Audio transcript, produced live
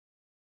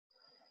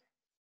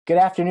Good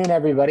afternoon,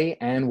 everybody,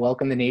 and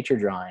welcome to Nature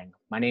Drawing.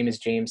 My name is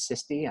James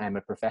Sisti. I'm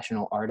a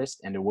professional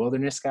artist and a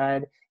wilderness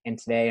guide, and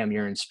today I'm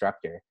your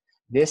instructor.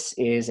 This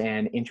is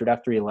an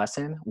introductory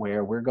lesson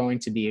where we're going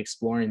to be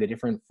exploring the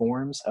different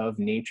forms of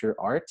nature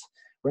art.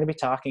 We're going to be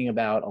talking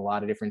about a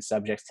lot of different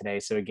subjects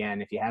today, so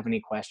again, if you have any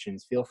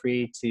questions, feel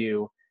free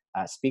to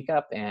speak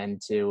up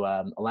and to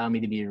allow me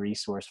to be a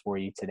resource for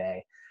you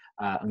today.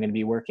 I'm going to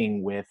be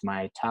working with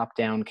my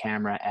top-down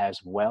camera as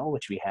well,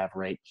 which we have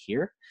right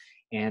here.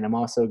 And I'm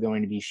also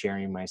going to be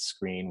sharing my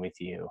screen with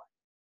you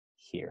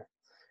here.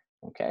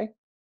 Okay,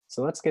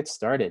 so let's get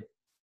started.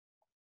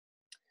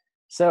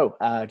 So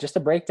just a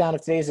breakdown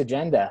of today's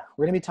agenda.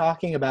 We're going to be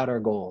talking about our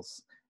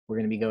goals. We're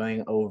going to be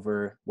going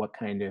over what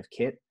kind of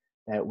kit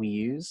that we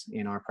use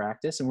in our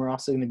practice. And we're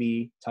also going to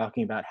be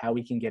talking about how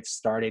we can get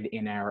started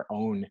in our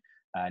own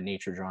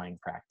nature drawing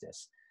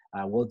practice.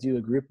 We'll do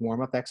a group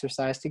warm-up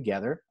exercise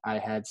together. I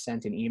had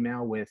sent an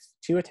email with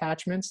 2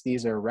 attachments.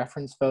 These are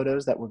reference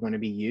photos that we're going to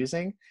be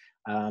using.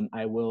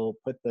 I will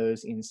put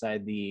those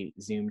inside the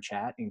Zoom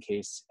chat in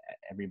case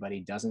everybody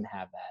doesn't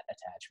have that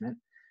attachment.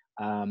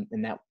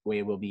 And that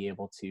way we'll be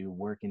able to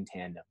work in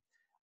tandem.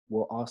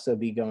 We'll also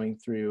be going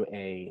through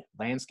a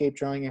landscape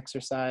drawing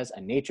exercise,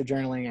 a nature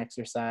journaling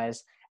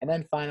exercise, and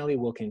then finally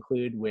we'll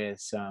conclude with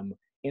some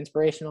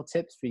inspirational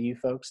tips for you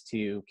folks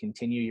to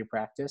continue your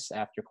practice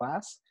after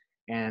class,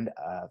 and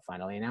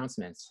finally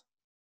announcements.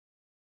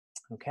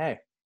 Okay,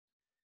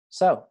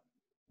 so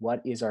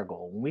what is our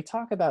goal? When we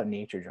talk about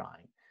nature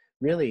drawing,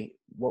 really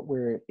what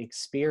we're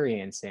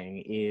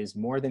experiencing is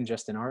more than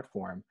just an art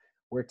form.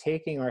 We're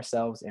taking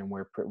ourselves and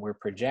we're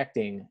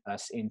projecting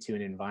us into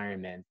an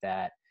environment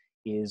that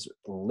is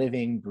a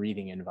living,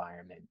 breathing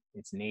environment.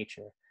 It's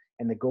nature.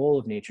 And the goal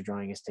of nature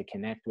drawing is to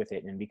connect with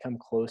it and become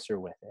closer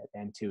with it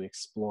and to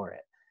explore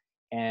it.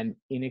 And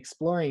in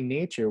exploring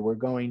nature, we're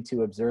going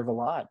to observe a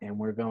lot and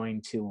we're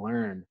going to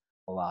learn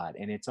a lot.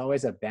 And it's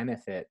always a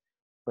benefit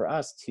for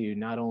us to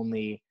not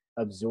only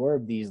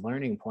absorb these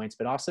learning points,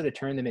 but also to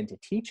turn them into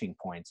teaching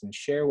points and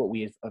share what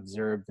we've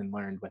observed and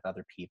learned with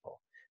other people.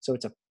 So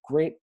it's a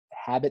great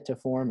habit to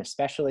form,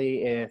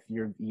 especially if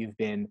you've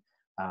been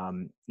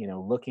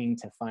looking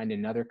to find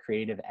another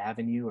creative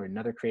avenue or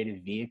another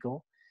creative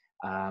vehicle.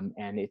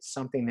 And it's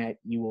something that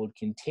you will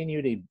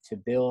continue to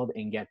build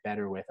and get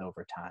better with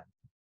over time.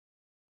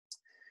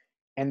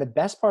 And the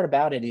best part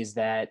about it is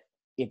that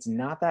it's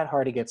not that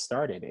hard to get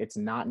started. It's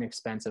not an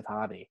expensive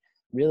hobby.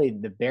 Really,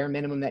 the bare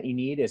minimum that you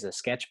need is a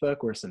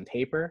sketchbook or some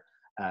paper,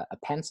 a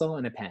pencil,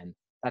 and a pen.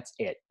 That's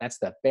it. That's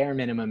the bare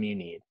minimum you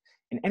need.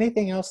 And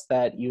anything else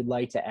that you'd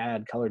like to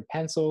add, colored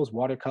pencils,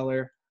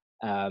 watercolor,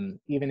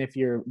 even if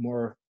you're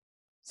more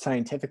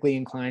scientifically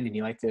inclined and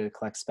you like to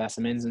collect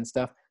specimens and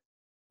stuff,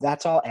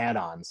 that's all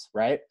add-ons,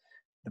 right?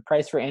 The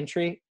price for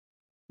entry,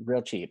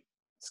 real cheap.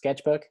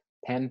 Sketchbook,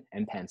 pen,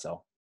 and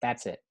pencil.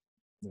 That's it.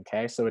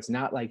 Okay, so it's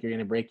not like you're going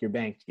to break your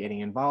bank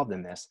getting involved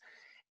in this.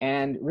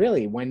 And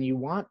really, when you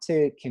want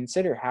to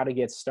consider how to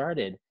get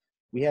started,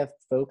 we have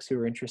folks who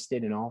are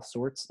interested in all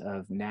sorts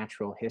of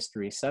natural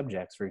history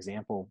subjects. For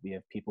example, we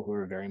have people who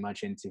are very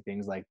much into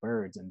things like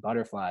birds and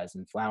butterflies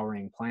and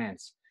flowering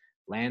plants,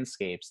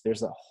 landscapes.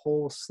 There's a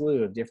whole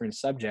slew of different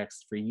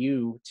subjects for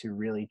you to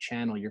really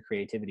channel your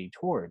creativity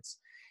towards.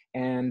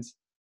 And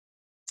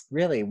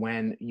really,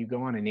 when you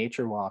go on a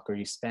nature walk or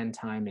you spend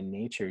time in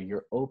nature,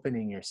 you're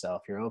opening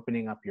yourself, you're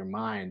opening up your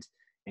mind,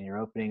 and you're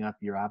opening up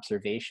your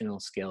observational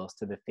skills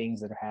to the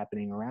things that are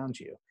happening around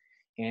you.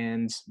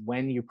 And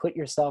when you put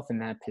yourself in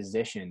that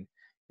position,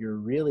 you're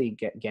really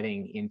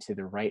getting into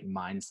the right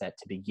mindset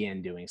to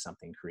begin doing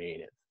something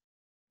creative.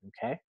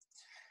 Okay?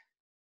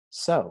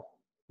 So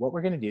what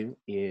we're going to do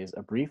is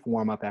a brief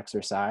warm-up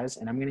exercise,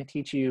 and I'm going to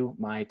teach you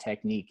my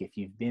technique. If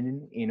you've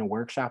been in a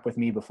workshop with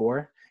me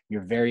before,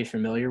 you're very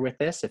familiar with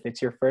this. If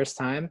it's your first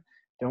time,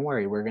 don't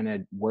worry, we're going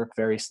to work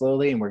very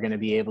slowly and we're going to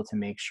be able to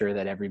make sure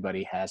that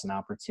everybody has an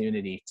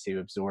opportunity to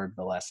absorb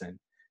the lesson.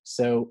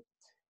 So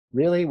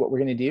really what we're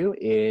going to do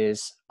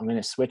is I'm going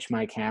to switch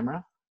my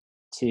camera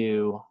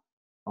to,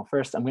 well,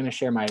 first I'm going to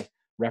share my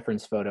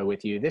reference photo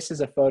with you. This is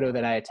a photo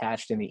that I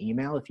attached in the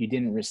email. If you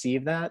didn't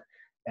receive that,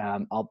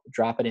 I'll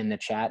drop it in the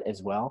chat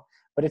as well.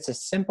 But it's a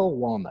simple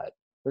walnut.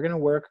 We're going to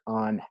work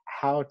on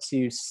how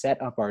to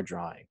set up our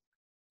drawing.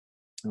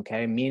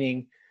 Okay,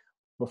 meaning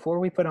before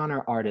we put on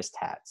our artist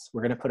hats,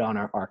 we're going to put on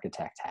our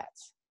architect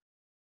hats.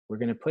 We're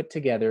going to put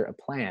together a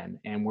plan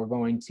and we're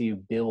going to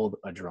build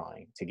a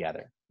drawing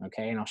together.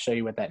 Okay, and I'll show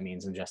you what that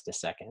means in just a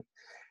second.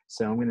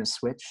 So I'm going to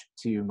switch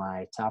to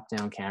my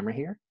top-down camera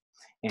here.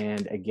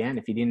 And again,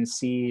 if you didn't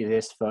see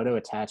this photo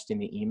attached in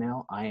the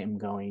email, I am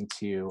going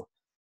to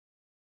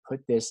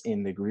put this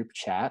in the group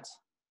chat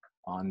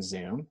on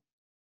Zoom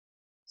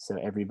so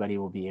everybody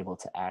will be able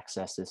to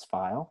access this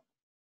file.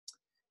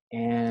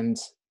 And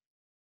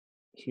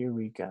here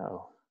we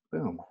go.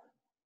 Boom.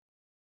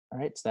 All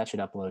right, so that should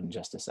upload in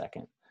just a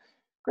second.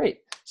 Great.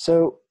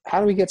 So how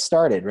do we get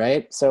started,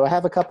 right? So I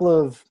have a couple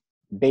of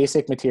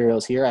basic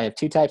materials here. I have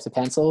 2 types of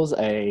pencils,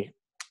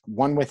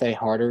 one with a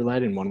harder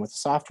lead and one with a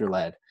softer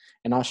lead.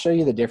 And I'll show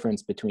you the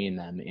difference between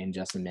them in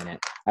just a minute.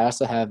 I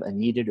also have a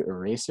kneaded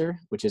eraser,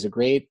 which is a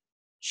great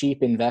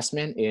cheap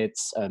investment.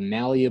 It's a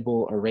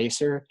malleable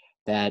eraser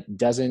that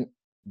doesn't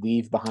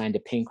leave behind a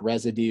pink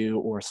residue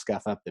or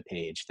scuff up the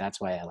page. That's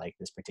why I like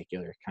this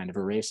particular kind of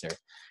eraser.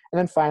 And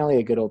then finally,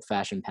 a good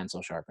old-fashioned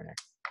pencil sharpener.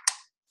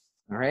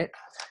 All right,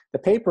 the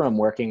paper I'm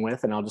working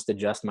with, and I'll just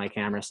adjust my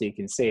camera so you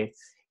can see,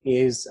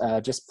 is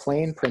just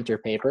plain printer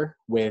paper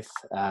with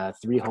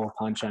 3-hole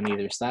punch on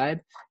either side.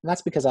 And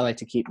that's because I like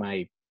to keep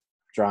my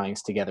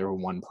drawings together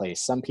in one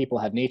place. Some people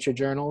have nature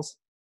journals,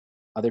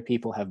 other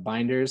people have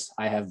binders,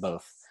 I have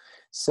both.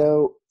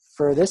 So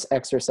for this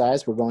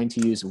exercise, we're going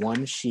to use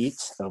 1 sheet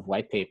of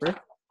white paper,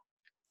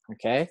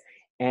 okay?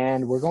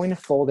 And we're going to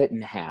fold it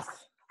in half.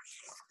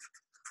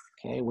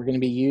 Okay, we're gonna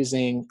be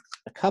using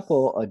a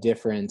couple of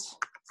different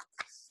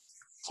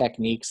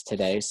techniques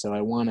today, so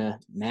I wanna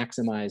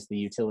maximize the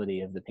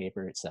utility of the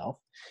paper itself.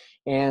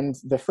 And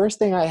the first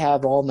thing I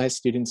have all my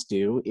students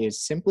do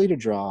is simply to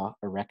draw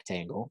a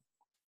rectangle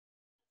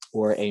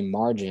or a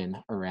margin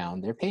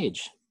around their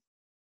page,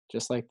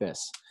 just like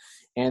this.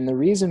 And the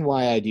reason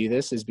why I do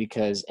this is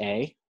because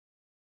A,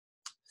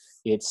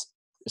 it's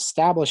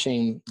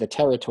establishing the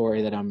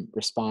territory that I'm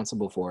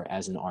responsible for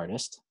as an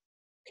artist.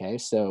 Okay,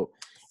 so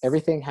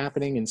everything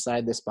happening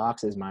inside this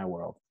box is my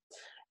world.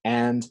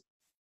 And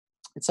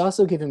it's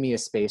also giving me a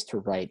space to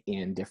write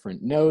in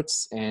different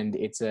notes, and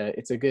it's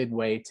a good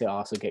way to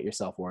also get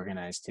yourself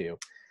organized too.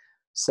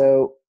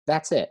 So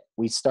that's it.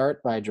 We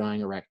start by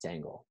drawing a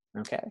rectangle,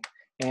 okay?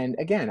 And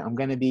again, I'm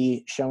gonna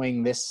be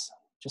showing this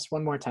just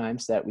one more time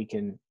so that we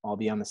can all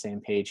be on the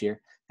same page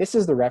here. This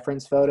is the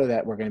reference photo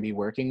that we're gonna be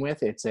working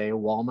with. It's a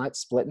walnut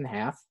split in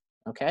half,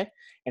 okay?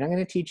 And I'm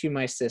gonna teach you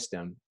my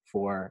system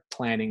for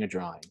planning a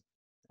drawing,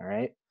 all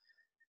right?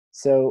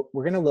 So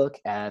we're gonna look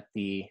at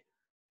the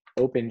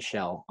open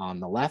shell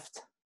on the left,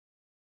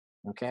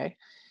 okay?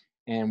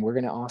 And we're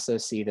gonna also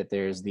see that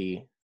there's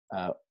the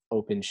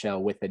open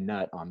shell with the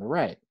nut on the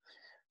right.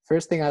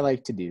 First thing I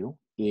like to do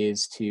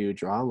is to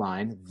draw a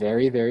line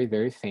very, very,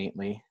 very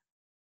faintly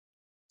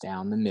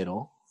down the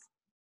middle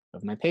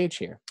of my page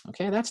here.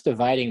 Okay, that's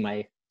dividing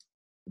my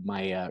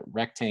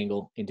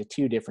rectangle into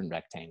 2 different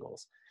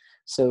rectangles.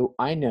 So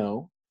I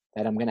know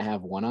that I'm gonna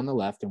have one on the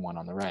left and one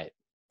on the right.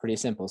 Pretty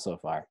simple so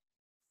far.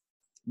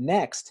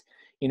 Next,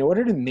 in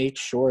order to make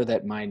sure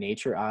that my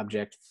nature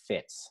object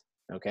fits,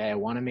 okay, I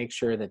wanna make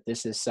sure that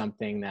this is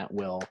something that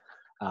will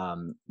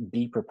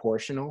be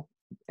proportional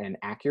and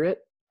accurate.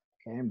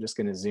 Okay, I'm just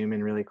gonna zoom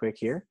in really quick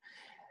here.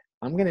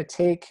 I'm gonna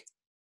take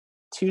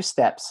 2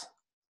 steps,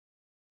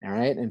 all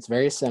right, and it's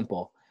very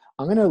simple.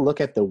 I'm gonna look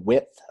at the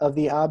width of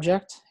the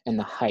object and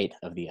the height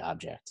of the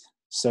object.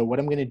 So what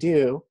I'm gonna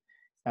do,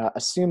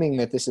 assuming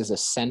that this is a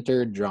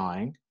centered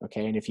drawing,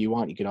 okay, and if you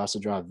want, you could also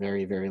draw a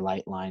very, very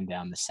light line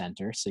down the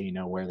center so you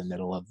know where the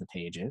middle of the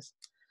page is.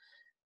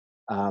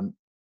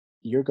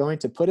 You're going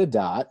to put a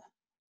dot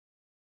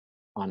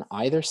on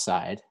either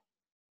side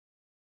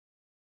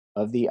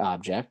of the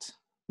object,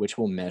 which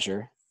will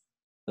measure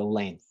the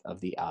length of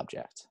the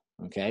object,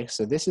 okay?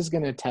 So this is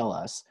gonna tell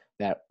us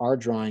that our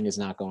drawing is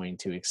not going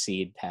to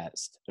exceed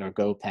past or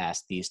go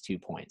past these 2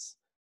 points,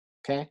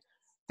 okay?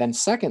 Then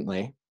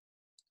secondly,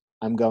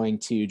 I'm going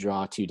to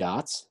draw 2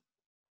 dots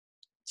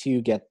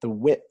to get the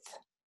width.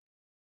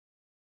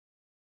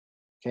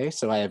 Okay,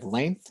 so I have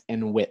length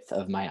and width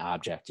of my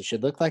object. It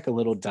should look like a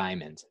little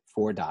diamond,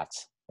 4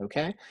 dots,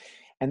 okay?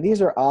 And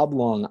these are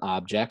oblong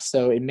objects,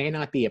 so it may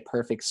not be a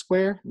perfect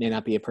square, may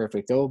not be a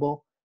perfect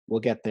oval. We'll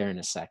get there in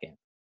a second,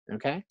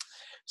 okay?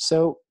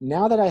 So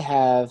now that I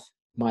have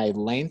my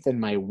length and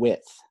my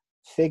width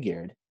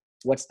figured,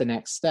 what's the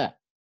next step?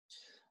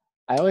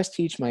 I always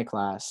teach my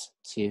class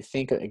to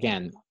think,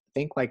 again,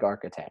 think like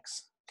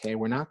architects, okay?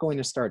 We're not going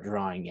to start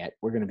drawing yet.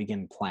 We're going to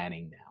begin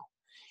planning now.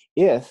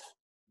 If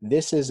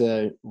this is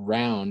a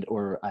round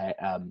or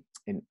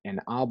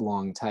an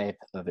oblong type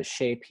of a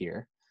shape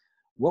here,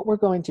 what we're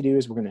going to do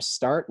is we're going to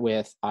start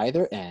with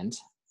either end,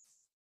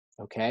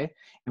 okay?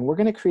 And we're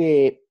going to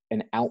create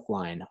an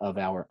outline of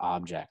our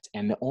object.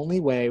 And the only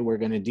way we're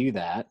going to do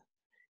that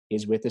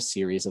is with a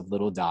series of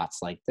little dots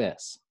like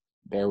this.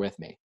 Bear with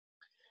me.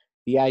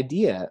 The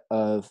idea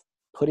of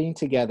putting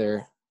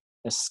together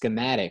a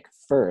schematic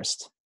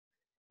first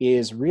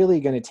is really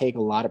going to take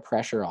a lot of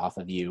pressure off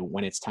of you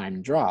when it's time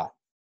to draw.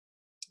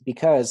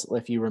 Because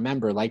if you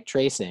remember, like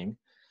tracing,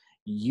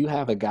 you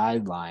have a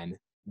guideline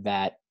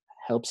that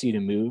helps you to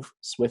move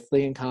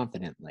swiftly and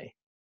confidently,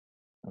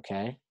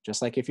 okay?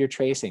 Just like if you're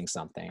tracing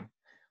something.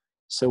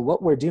 So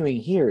what we're doing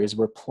here is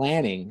we're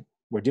planning,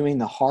 we're doing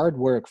the hard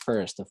work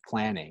first of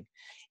planning.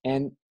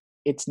 And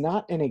it's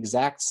not an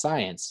exact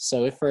science.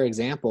 So if, for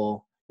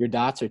example, your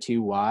dots are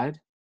too wide,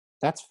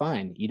 that's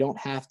fine. You don't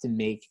have to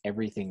make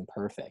everything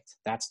perfect.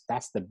 That's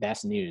the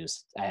best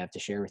news I have to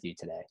share with you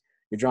today.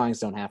 Your drawings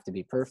don't have to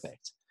be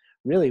perfect.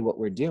 Really what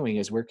we're doing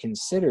is we're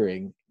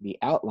considering the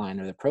outline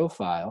or the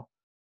profile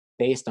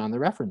based on the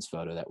reference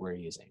photo that we're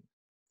using.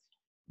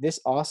 This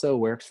also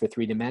works for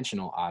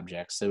 3-dimensional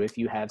objects. So if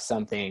you have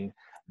something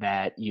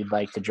that you'd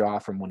like to draw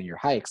from one of your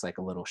hikes, like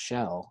a little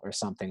shell or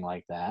something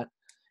like that,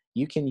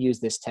 you can use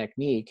this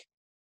technique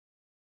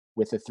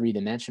with a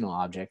three-dimensional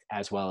object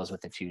as well as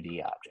with a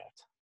 2D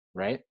object,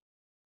 right?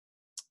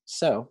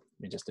 So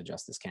let me just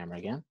adjust this camera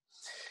again.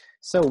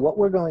 So what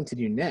we're going to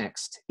do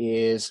next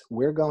is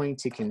we're going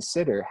to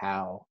consider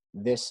how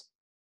this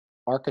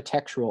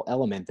architectural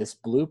element, this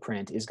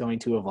blueprint, is going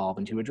to evolve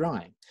into a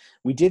drawing.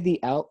 We did the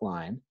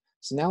outline,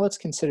 so now let's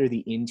consider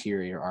the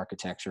interior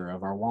architecture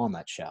of our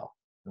walnut shell,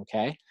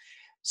 okay?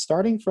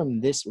 Starting from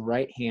this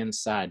right-hand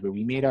side where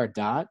we made our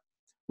dot,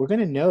 we're going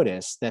to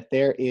notice that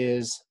there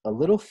is a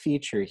little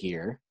feature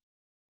here,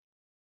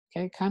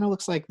 okay? It kind of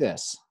looks like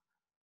this.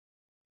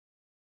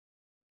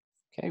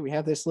 Okay, we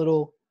have this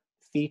little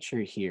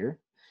feature here,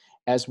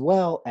 as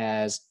well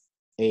as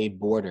a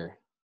border,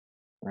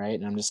 right?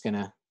 And I'm just going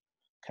to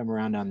come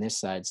around on this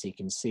side so you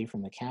can see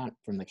from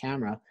the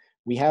camera.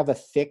 We have a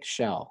thick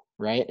shell,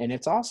 right? And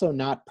it's also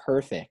not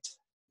perfect,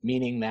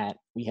 meaning that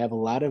we have a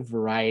lot of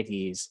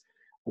varieties,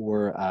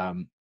 or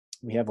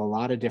we have a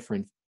lot of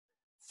different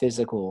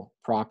physical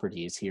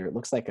properties here. It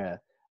looks like a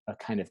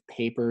kind of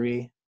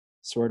papery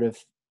sort of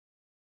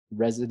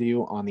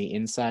residue on the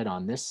inside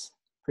on this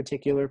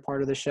particular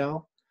part of the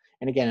shell.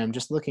 And again, I'm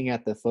just looking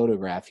at the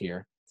photograph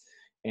here,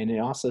 and it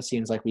also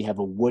seems like we have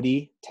a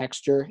woody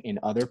texture in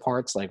other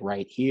parts, like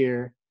right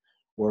here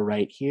or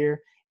right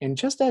here. And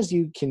just as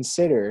you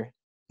consider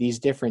these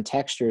different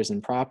textures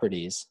and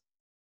properties,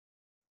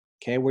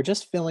 okay, we're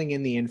just filling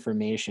in the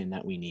information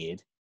that we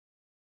need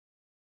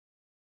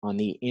on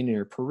the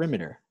inner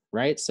perimeter,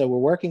 right? So we're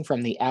working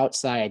from the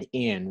outside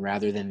in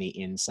rather than the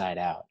inside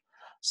out.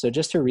 So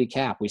just to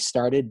recap, we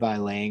started by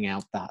laying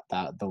out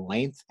the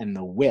length and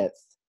the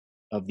width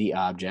of the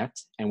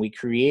object, and we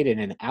created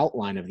an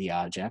outline of the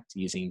object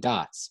using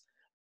dots.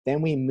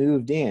 Then we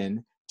moved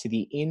in to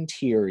the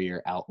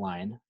interior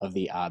outline of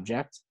the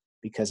object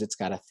because it's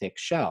got a thick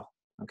shell,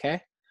 okay?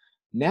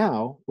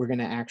 Now we're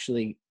gonna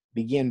actually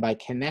begin by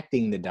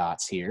connecting the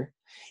dots here.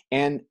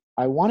 And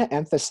I wanna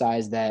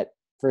emphasize that,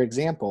 for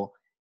example,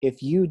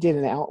 if you did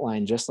an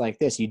outline just like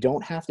this, you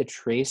don't have to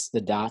trace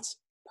the dots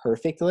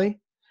perfectly.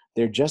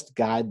 They're just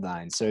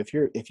guidelines. So if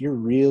you're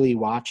really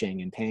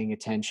watching and paying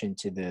attention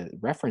to the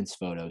reference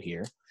photo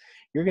here,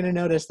 you're going to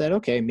notice that,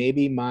 okay,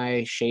 maybe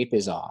my shape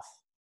is off.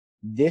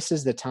 This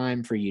is the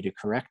time for you to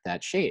correct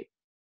that shape,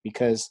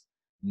 because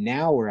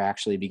now we're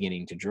actually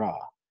beginning to draw.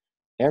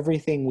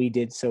 Everything we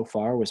did so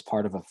far was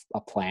part of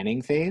a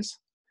planning phase,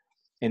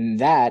 and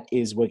that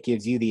is what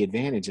gives you the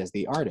advantage as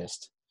the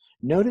artist.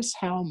 Notice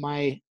how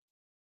my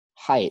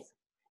height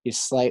is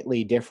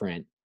slightly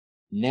different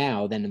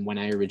now than when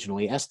I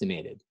originally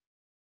estimated.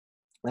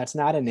 That's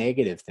not a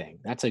negative thing.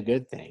 That's a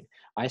good thing.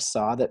 I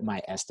saw that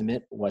my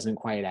estimate wasn't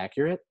quite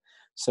accurate.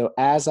 So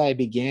as I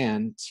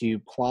began to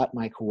plot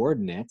my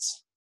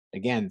coordinates,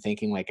 again,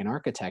 thinking like an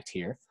architect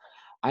here,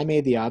 I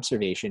made the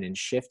observation and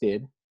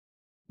shifted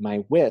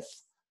my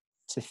width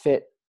to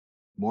fit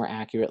more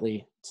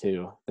accurately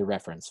to the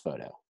reference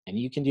photo. And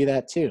you can do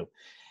that too.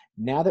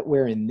 Now that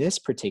we're in this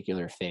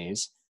particular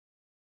phase,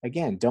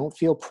 again, don't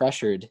feel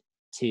pressured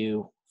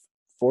to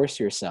force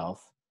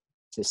yourself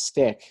to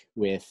stick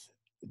with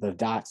the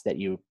dots that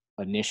you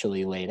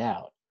initially laid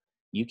out.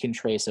 You can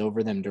trace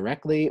over them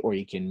directly, or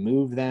you can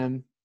move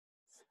them.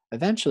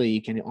 Eventually,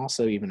 you can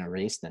also even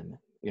erase them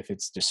if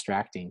it's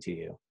distracting to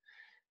you.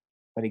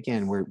 But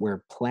again,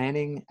 we're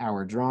planning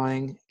our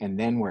drawing, and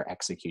then we're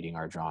executing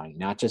our drawing,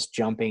 not just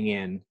jumping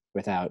in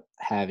without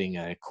having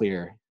a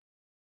clear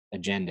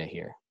agenda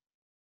here,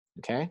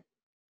 okay?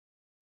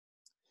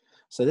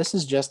 So this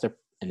is just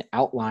an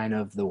outline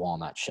of the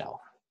walnut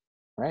shell,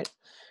 right?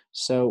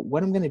 So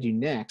what I'm going to do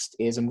next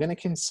is I'm going to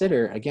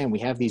consider, again, we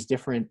have these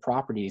different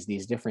properties,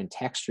 these different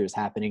textures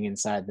happening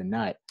inside the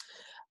nut.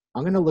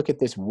 I'm going to look at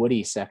this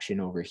woody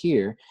section over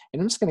here,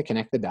 and I'm just going to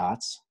connect the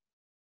dots,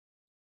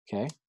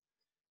 okay?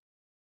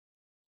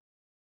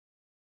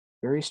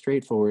 Very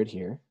straightforward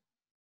here.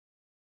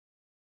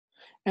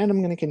 And I'm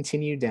going to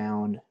continue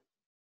down,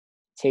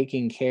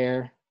 taking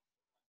care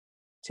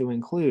to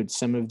include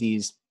some of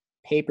these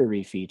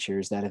papery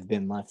features that have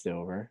been left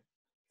over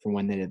from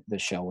when the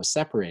shell was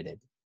separated.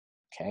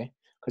 Okay,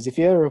 because if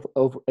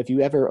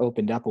you ever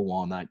opened up a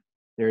walnut,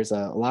 there's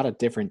a lot of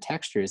different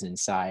textures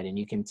inside, and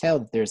you can tell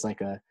that there's like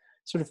a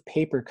sort of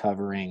paper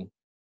covering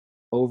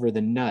over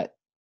the nut,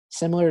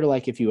 similar to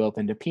like if you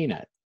opened a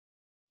peanut.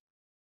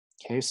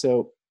 Okay,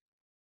 so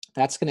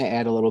that's going to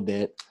add a little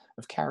bit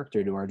of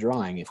character to our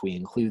drawing if we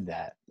include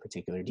that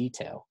particular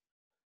detail.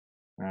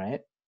 All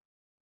right.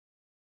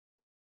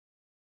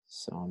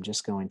 So I'm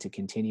just going to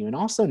continue, and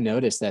also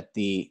notice that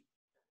the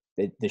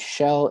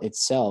shell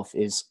itself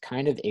is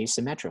kind of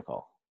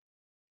asymmetrical.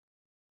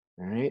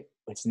 All right,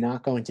 it's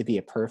not going to be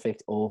a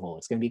perfect oval.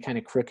 It's going to be kind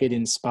of crooked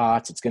in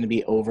spots. It's going to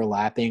be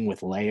overlapping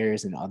with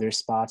layers in other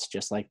spots,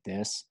 just like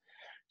this.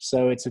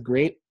 So it's a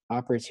great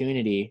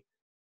opportunity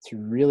to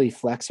really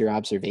flex your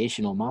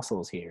observational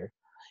muscles here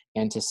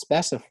and to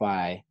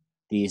specify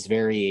these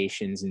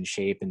variations in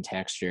shape and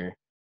texture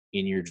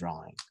in your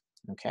drawing,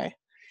 okay?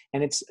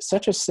 And it's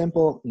such a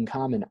simple and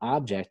common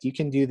object. You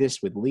can do this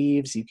with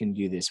leaves. You can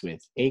do this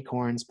with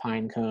acorns,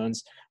 pine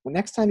cones. Well,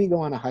 next time you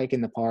go on a hike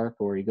in the park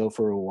or you go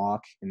for a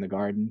walk in the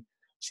garden,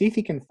 see if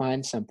you can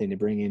find something to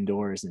bring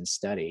indoors and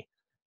study.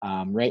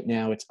 Right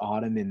now it's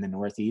autumn in the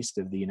northeast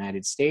of the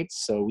United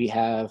States, so we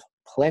have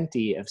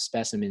plenty of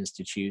specimens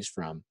to choose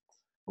from.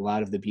 A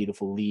lot of the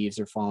beautiful leaves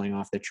are falling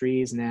off the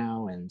trees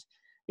now, and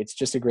it's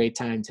just a great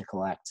time to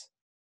collect.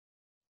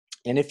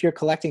 And if you're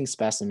collecting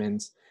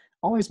specimens,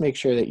 always make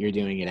sure that you're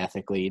doing it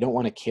ethically. You don't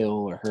want to kill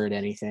or hurt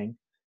anything.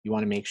 You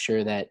want to make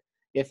sure that,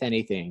 if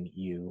anything,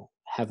 you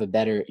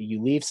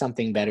leave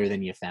something better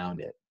than you found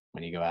it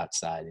when you go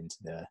outside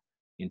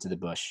into the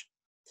bush.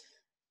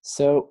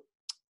 So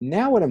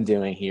now what I'm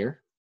doing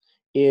here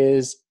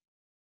is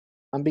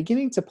I'm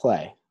beginning to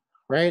play,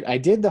 right? I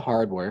did the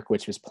hard work,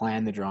 which was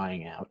plan the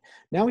drawing out.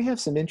 Now we have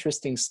some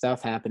interesting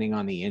stuff happening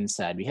on the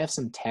inside. We have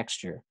some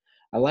texture.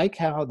 I like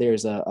how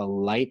there's a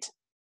light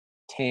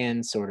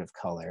tan sort of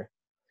color,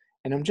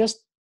 and I'm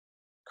just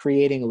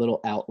creating a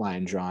little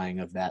outline drawing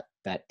of that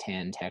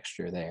tan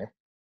texture there.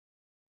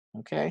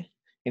 Okay,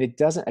 and it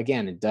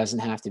doesn't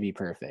have to be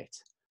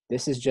perfect.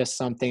 This is just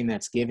something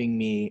that's giving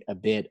me a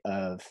bit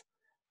of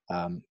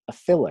a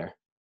filler,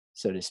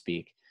 so to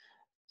speak,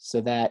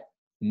 so that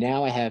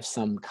now I have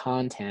some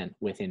content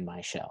within my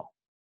shell.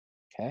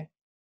 Okay,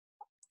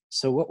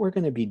 so what we're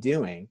going to be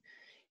doing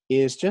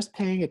is just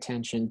paying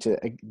attention to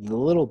the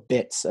little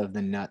bits of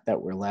the nut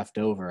that were left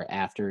over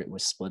after it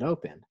was split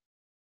open.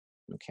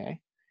 Okay,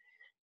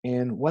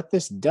 and what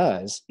this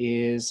does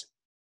is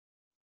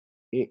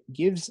it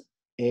gives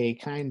a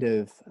kind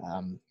of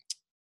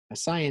a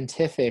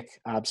scientific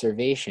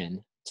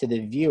observation to the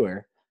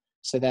viewer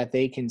so that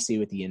they can see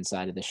what the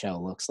inside of the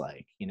shell looks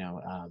like.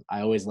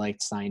 I always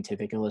liked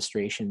scientific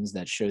illustrations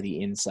that show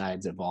the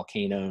insides of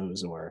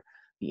volcanoes or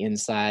the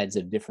insides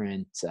of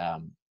different,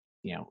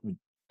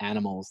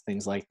 animals,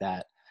 things like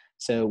that.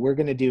 So we're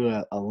going to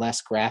do a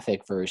less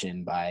graphic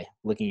version by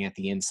looking at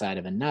the inside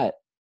of a nut.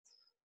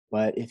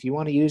 But if you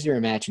want to use your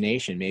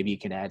imagination, maybe you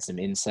can add some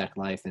insect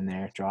life in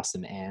there, draw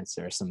some ants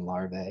or some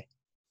larvae.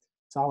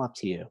 It's all up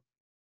to you.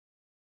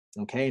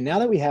 Okay, now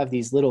that we have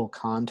these little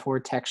contour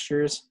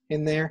textures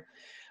in there,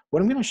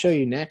 what I'm going to show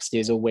you next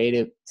is a way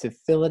to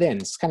fill it in.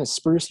 It's kind of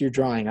spruce your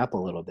drawing up a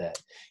little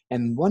bit.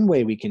 And one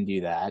way we can do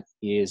that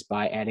is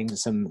by adding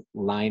some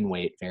line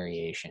weight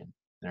variation.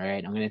 All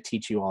right, I'm going to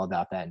teach you all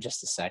about that in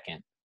just a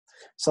second.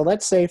 So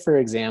let's say, for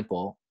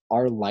example,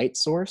 our light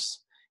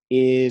source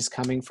is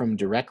coming from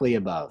directly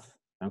above,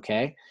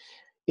 okay?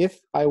 If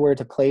I were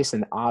to place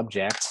an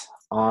object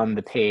on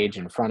the page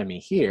in front of me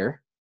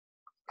here,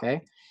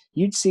 okay,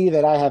 you'd see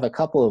that I have a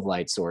couple of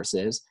light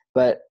sources,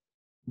 but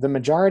the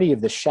majority of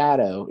the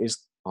shadow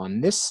is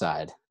on this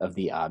side of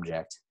the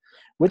object,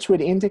 which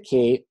would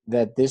indicate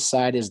that this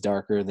side is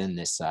darker than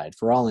this side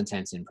for all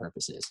intents and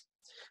purposes.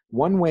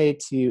 One way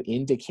to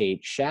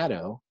indicate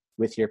shadow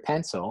with your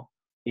pencil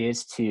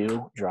is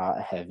to draw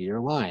a heavier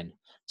line.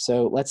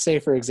 So let's say,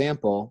 for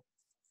example,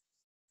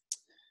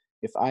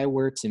 if I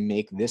were to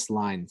make this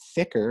line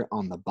thicker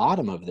on the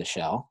bottom of the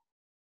shell,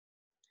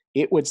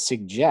 it would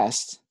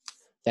suggest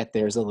that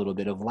there's a little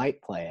bit of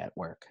light play at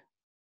work.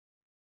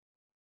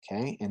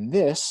 Okay, and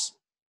this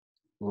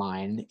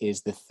line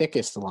is the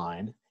thickest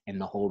line in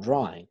the whole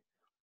drawing.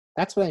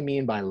 That's what I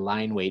mean by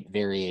line weight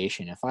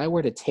variation. If I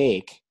were to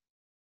take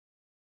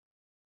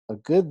a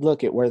good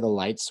look at where the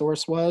light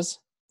source was,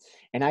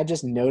 and I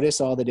just notice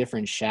all the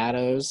different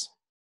shadows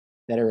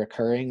that are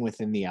occurring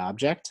within the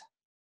object,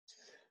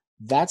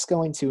 that's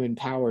going to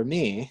empower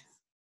me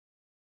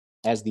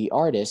as the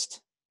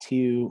artist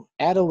to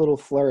add a little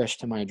flourish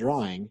to my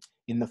drawing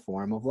in the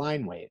form of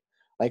line weight.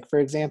 Like, for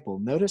example,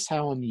 notice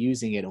how I'm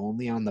using it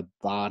only on the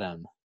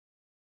bottom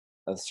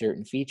of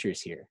certain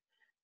features here.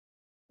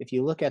 If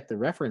you look at the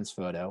reference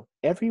photo,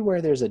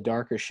 everywhere there's a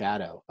darker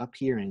shadow, up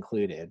here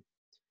included,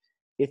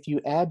 if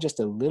you add just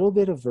a little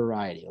bit of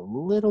variety, a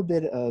little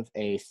bit of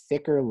a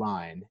thicker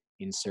line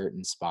in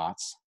certain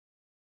spots,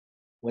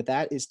 what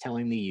that is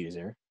telling the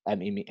user,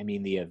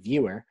 the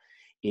viewer,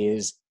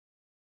 is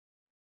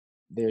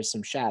there's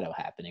some shadow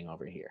happening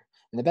over here.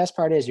 And the best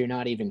part is you're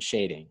not even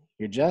shading.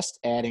 You're just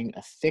adding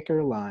a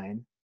thicker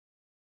line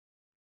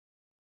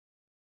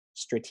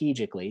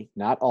strategically,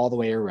 not all the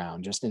way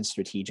around, just in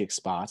strategic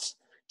spots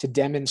to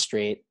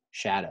demonstrate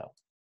shadow,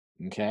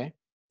 okay?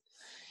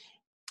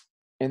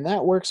 And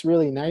that works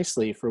really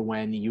nicely for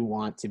when you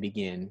want to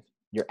begin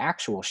your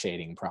actual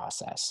shading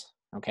process,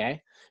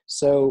 okay?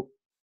 So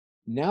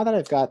now that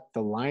I've got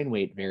the line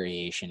weight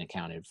variation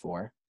accounted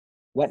for,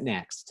 what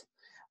next?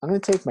 I'm going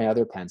to take my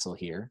other pencil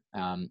here,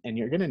 and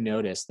you're going to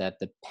notice that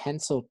the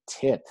pencil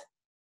tip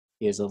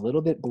is a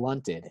little bit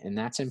blunted, and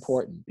that's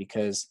important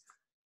because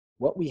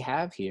what we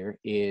have here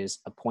is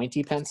a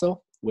pointy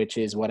pencil, which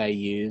is what I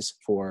use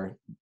for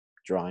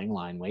drawing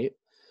line weight,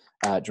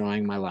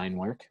 drawing my line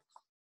work,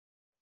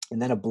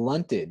 and then a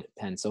blunted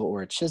pencil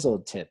or a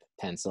chiseled tip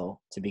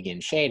pencil to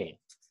begin shading.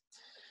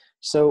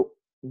 So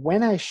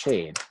when I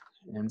shade,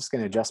 and I'm just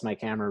going to adjust my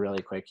camera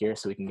really quick here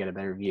so we can get a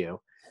better view.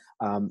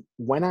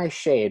 When I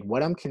shade,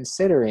 what I'm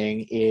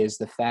considering is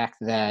the fact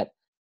that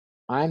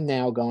I'm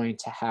now going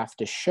to have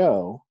to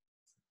show,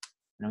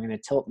 and I'm going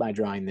to tilt my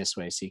drawing this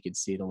way so you can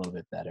see it a little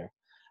bit better.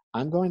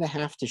 I'm going to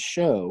have to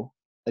show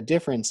a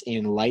difference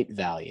in light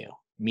value,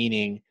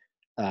 meaning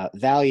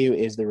value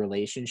is the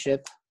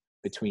relationship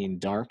between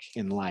dark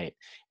and light.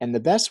 And the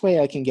best way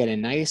I can get a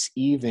nice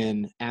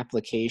even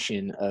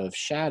application of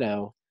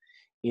shadow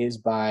is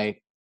by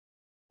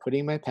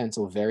putting my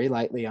pencil very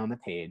lightly on the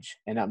page.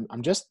 And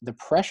I'm just, the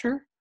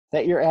pressure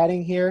that you're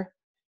adding here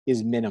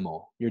is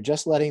minimal. You're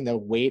just letting the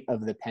weight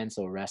of the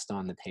pencil rest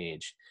on the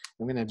page.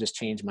 I'm gonna just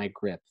change my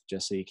grip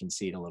just so you can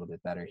see it a little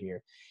bit better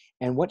here.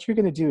 And what you're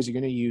gonna do is you're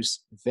gonna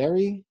use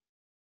very,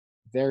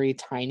 very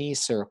tiny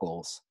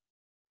circles,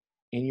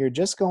 and you're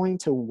just going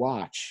to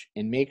watch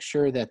and make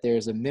sure that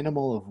there's a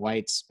minimal of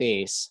white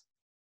space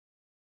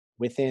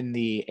within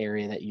the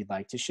area that you'd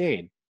like to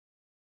shade,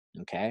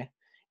 okay?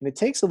 And it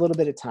takes a little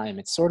bit of time.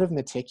 It's sort of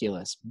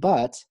meticulous,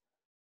 but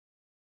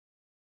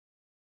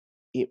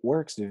it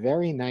works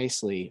very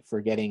nicely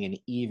for getting an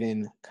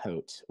even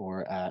coat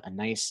or a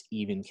nice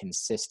even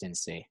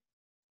consistency,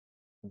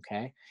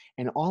 okay?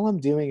 And all I'm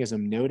doing is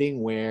I'm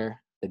noting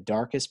where the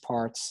darkest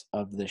parts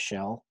of the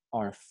shell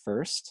are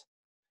first,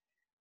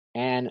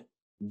 and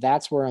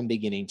that's where I'm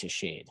beginning to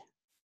shade,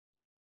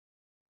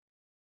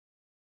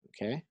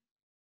 okay?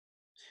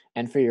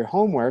 And for your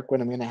homework,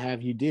 what I'm gonna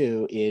have you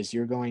do is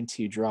you're going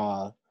to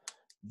draw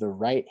the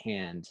right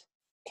hand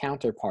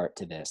counterpart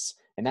to this.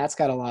 And that's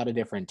got a lot of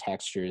different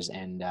textures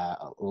and a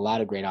lot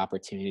of great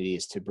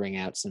opportunities to bring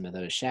out some of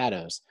those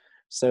shadows.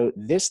 So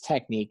this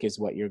technique is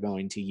what you're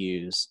going to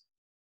use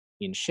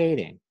in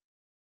shading,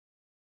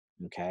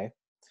 okay?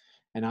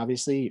 And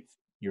obviously,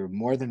 you're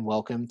more than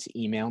welcome to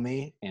email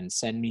me and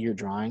send me your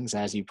drawings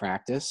as you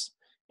practice,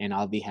 and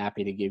I'll be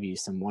happy to give you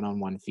some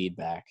one-on-one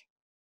feedback.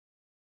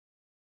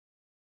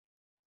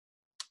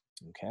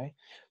 Okay,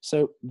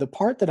 so the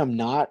part that I'm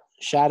not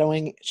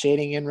shading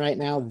in right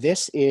now,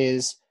 this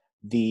is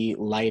the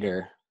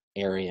lighter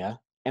area.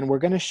 And we're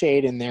gonna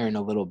shade in there in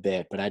a little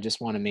bit, but I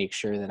just wanna make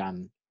sure that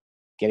I'm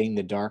getting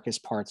the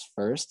darkest parts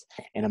first,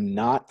 and I'm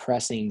not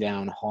pressing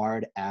down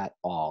hard at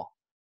all.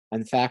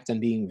 In fact,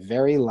 I'm being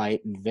very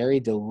light and very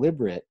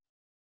deliberate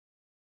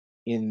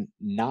in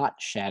not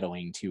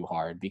shadowing too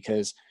hard,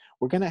 because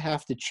we're going to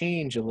have to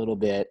change a little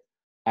bit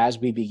as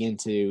we begin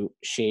to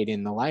shade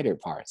in the lighter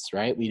parts,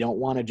 right? We don't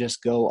want to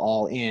just go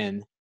all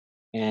in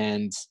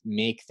and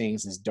make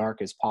things as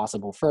dark as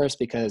possible first,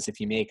 because if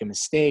you make a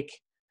mistake,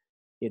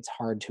 it's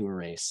hard to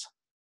erase.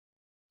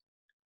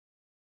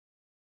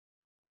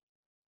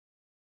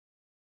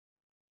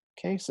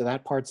 Okay, so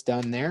that part's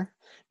done there.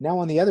 Now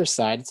on the other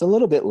side, it's a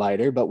little bit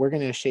lighter, but we're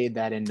going to shade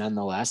that in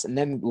nonetheless. And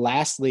then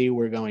lastly,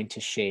 we're going to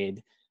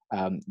shade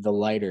the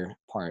lighter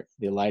part,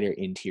 the lighter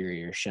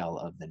interior shell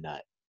of the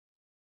nut.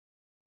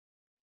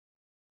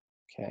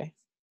 Okay,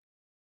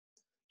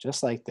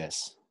 just like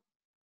this.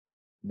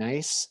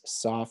 Nice,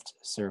 soft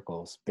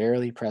circles,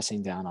 barely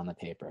pressing down on the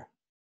paper.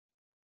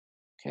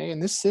 Okay, in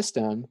this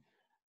system,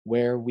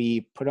 where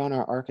we put on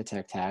our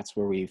architect hats,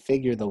 where we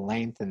figure the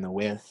length and the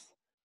width,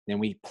 then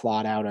we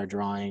plot out our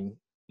drawing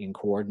in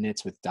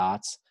coordinates with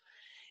dots.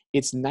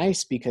 It's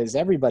nice because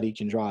everybody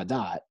can draw a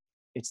dot.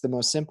 It's the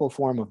most simple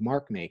form of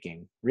mark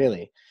making,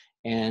 really.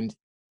 And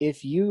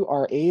if you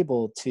are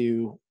able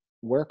to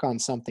work on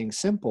something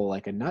simple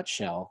like a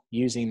nutshell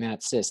using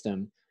that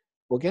system,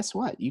 well, guess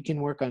what? You can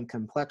work on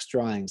complex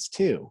drawings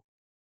too,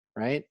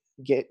 right?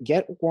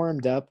 Get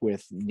warmed up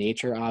with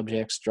nature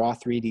objects, draw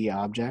 3D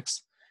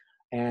objects,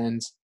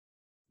 and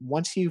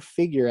once you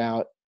figure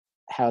out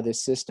how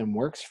this system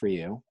works for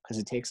you, because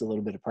it takes a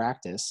little bit of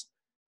practice,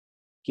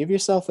 give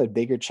yourself a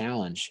bigger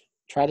challenge.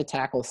 Try to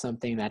tackle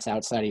something that's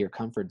outside of your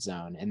comfort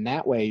zone. And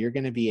that way you're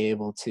going to be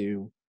able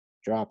to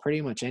draw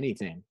pretty much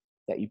anything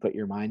that you put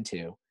your mind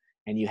to.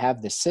 And you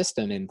have the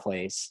system in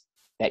place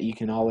that you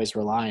can always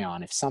rely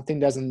on. If something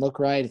doesn't look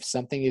right, if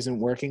something isn't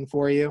working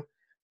for you,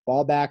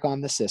 fall back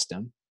on the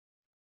system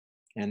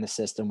and the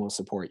system will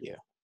support you.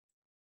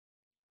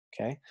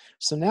 Okay,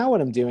 so now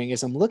what I'm doing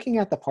is I'm looking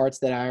at the parts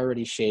that I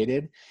already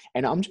shaded,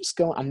 and I'm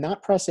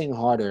not pressing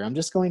harder. I'm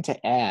just going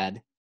to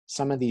add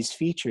some of these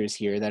features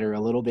here that are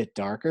a little bit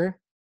darker,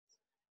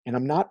 and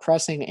I'm not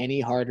pressing any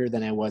harder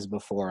than I was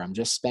before. I'm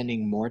just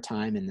spending more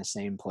time in the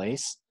same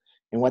place.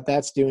 And what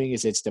that's doing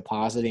is it's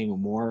depositing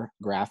more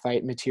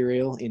graphite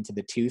material into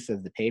the tooth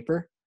of the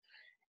paper.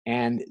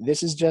 And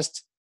this is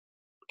just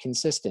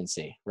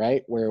consistency,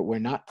 right? Where we're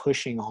not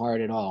pushing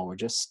hard at all. We're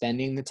just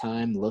spending the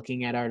time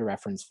looking at our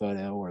reference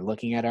photo or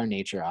looking at our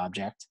nature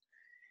object.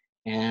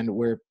 And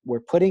we're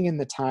putting in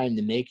the time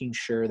to making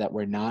sure that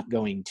we're not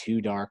going too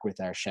dark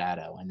with our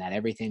shadow and that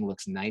everything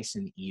looks nice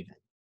and even.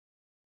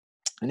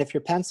 And if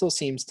your pencil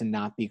seems to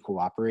not be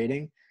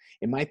cooperating,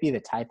 it might be the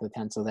type of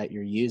pencil that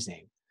you're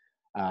using.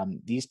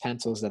 These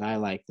pencils that I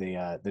like,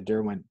 the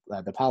Derwent,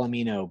 the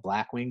Palomino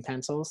Blackwing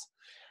pencils,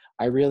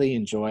 I really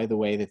enjoy the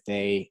way that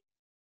they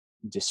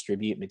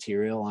distribute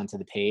material onto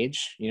the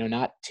page. You know,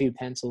 not two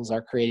pencils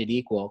are created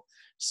equal.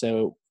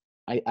 So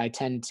I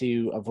tend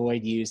to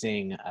avoid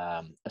using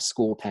a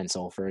school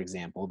pencil, for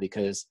example,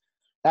 because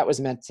that was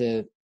meant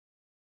to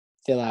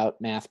fill out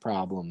math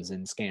problems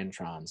and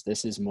scantrons.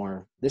 This is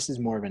more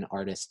of an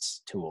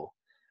artist's tool.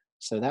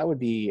 So that would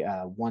be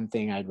one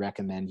thing I'd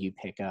recommend you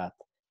pick up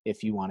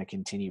if you want to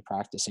continue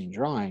practicing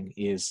drawing,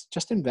 is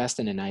just invest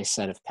in a nice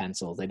set of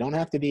pencils. They don't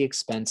have to be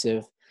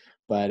expensive,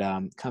 but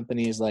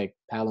companies like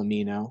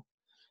Palomino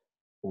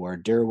or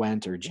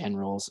Derwent or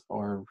Generals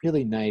are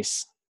really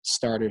nice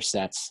starter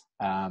sets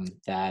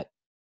that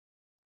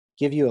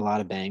give you a lot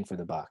of bang for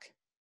the buck.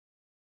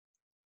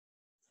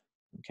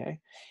 Okay,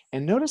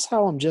 and notice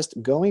how I'm just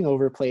going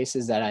over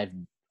places that I've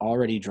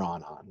already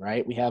drawn on,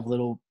 right? We have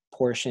little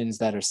portions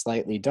that are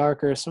slightly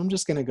darker, so I'm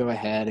just going to go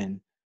ahead and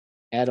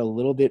add a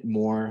little bit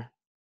more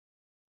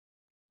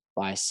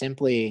by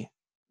simply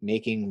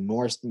making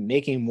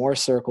more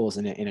circles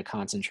in a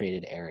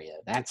concentrated area.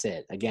 That's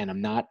it. Again,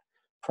 I'm not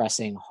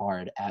pressing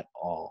hard at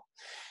all.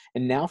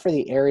 And now for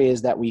the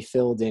areas that we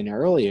filled in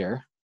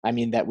earlier, I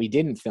mean that we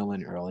didn't fill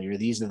in earlier,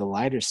 these are the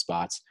lighter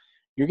spots.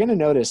 You're going to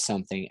notice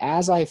something.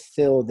 As I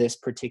fill this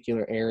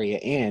particular area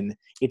in,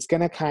 it's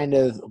going to kind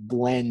of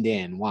blend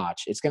in.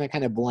 Watch. It's going to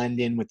kind of blend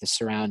in with the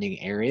surrounding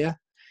area.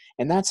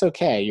 And that's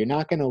okay. You're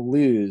not going to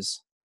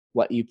lose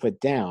what you put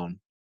down.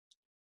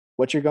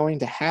 What you're going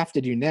to have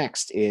to do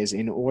next is,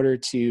 in order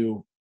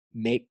to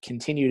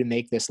continue to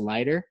make this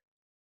lighter,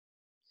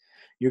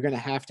 you're going to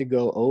have to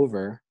go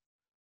over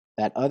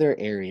that other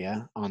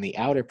area on the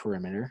outer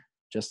perimeter,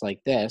 just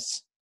like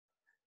this,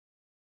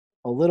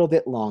 a little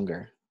bit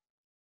longer.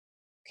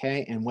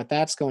 Okay, and what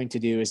that's going to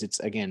do is it's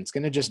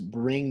going to just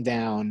bring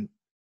down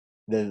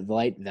the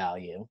light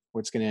value, or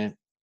it's going to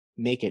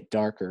make it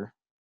darker,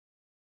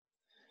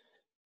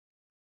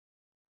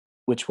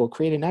 which will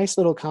create a nice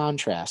little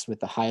contrast with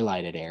the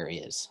highlighted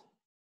areas.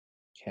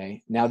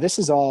 Okay, now this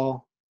is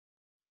all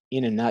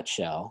in a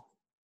nutshell.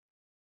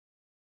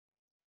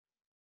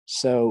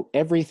 So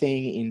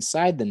everything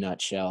inside the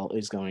nutshell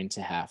is going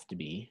to have to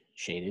be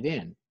shaded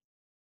in.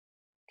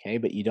 Okay,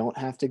 but you don't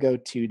have to go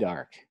too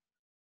dark,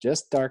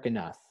 just dark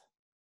enough.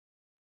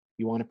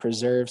 You want to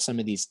preserve some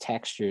of these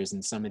textures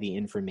and some of the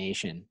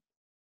information.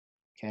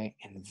 Okay,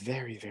 and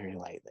very, very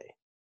lightly,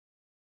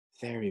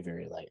 very,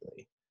 very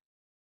lightly.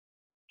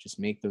 Just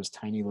make those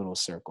tiny little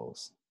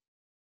circles.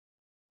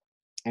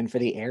 And for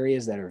the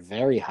areas that are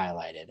very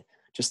highlighted,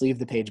 just leave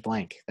the page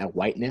blank. That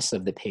whiteness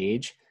of the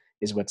page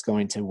is what's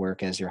going to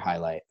work as your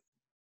highlight.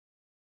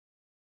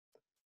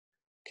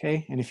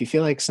 Okay, and if you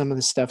feel like some of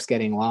the stuff's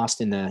getting lost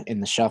in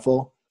the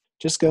shuffle,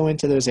 just go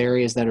into those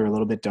areas that are a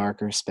little bit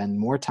darker, spend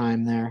more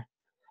time there,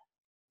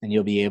 and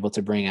you'll be able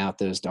to bring out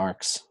those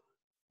darks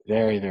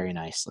very, very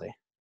nicely.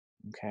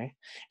 Okay,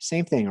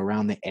 same thing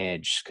around the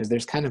edge, because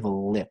there's kind of a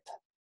lip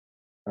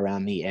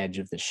around the edge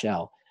of the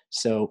shell.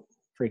 So,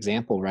 for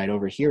example, right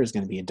over here is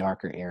going to be a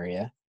darker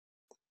area.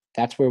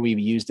 That's where we've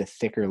used a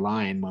thicker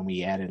line when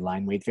we added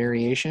line weight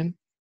variation.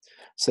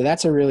 So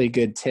that's a really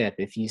good tip.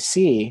 If you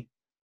see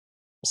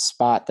a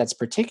spot that's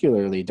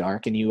particularly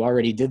dark and you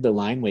already did the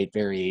line weight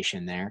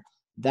variation there,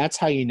 that's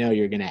how you know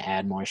you're going to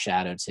add more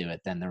shadow to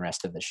it than the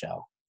rest of the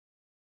shell.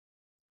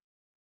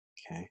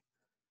 Okay.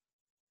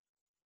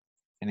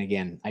 And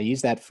again, I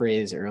used that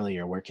phrase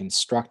earlier, we're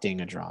constructing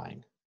a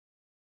drawing.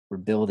 We're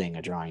building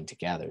a drawing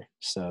together.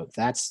 So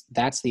that's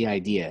the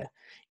idea,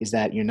 is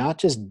that you're not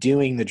just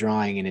doing the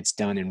drawing and it's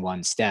done in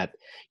one step.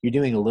 You're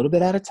doing a little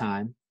bit at a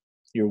time.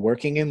 You're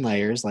working in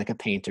layers like a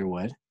painter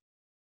would.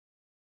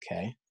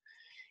 Okay.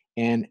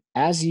 And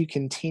as you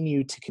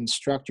continue to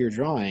construct your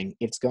drawing,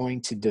 it's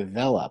going to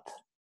develop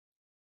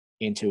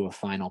into a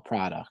final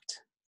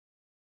product.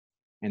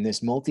 And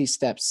this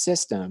multi-step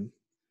system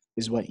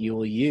is what you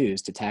will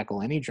use to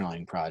tackle any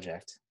drawing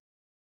project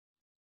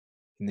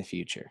in the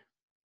future.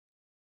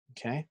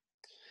 Okay?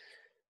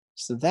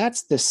 So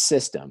that's the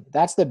system.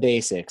 That's the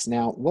basics.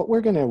 Now, what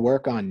we're going to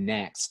work on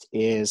next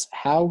is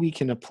how we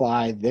can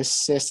apply this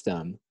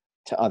system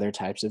to other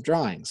types of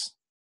drawings.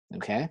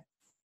 Okay?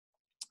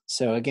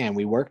 So again,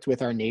 we worked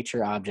with our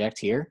nature object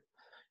here.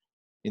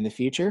 In the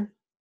future,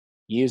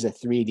 use a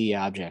 3D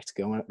object.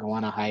 Go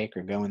on a hike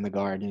or go in the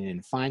garden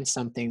and find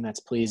something that's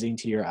pleasing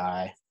to your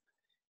eye.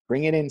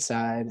 Bring it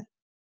inside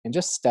and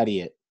just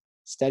study it.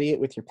 Study it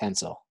with your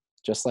pencil,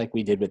 just like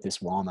we did with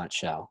this walnut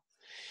shell.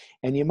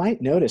 And you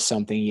might notice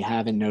something you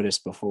haven't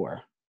noticed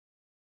before.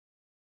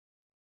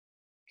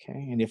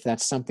 Okay, and if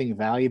that's something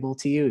valuable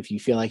to you, if you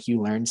feel like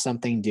you learned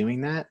something doing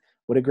that,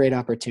 what a great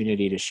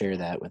opportunity to share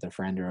that with a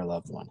friend or a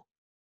loved one.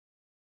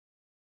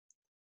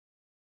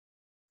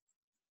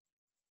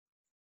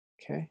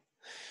 Okay.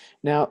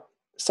 Now,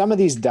 some of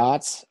these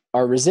dots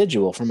are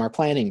residual from our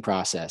planning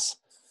process.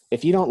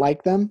 If you don't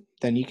like them,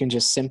 then you can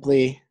just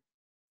simply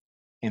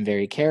and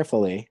very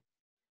carefully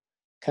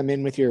come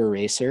in with your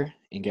eraser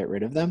and get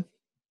rid of them.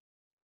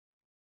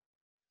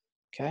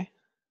 Okay.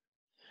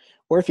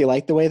 Or if you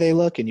like the way they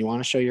look and you want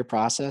to show your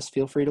process,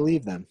 feel free to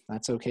leave them.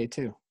 That's okay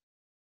too.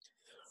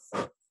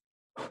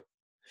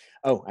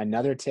 Oh,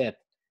 another tip.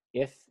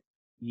 If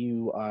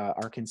you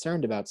are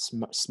concerned about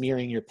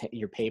smearing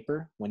your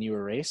paper when you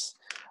erase,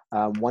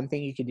 One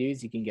thing you can do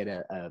is you can get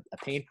a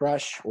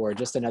paintbrush or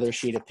just another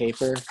sheet of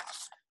paper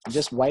and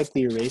just wipe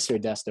the eraser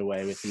dust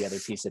away with the other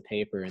piece of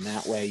paper, and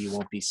that way you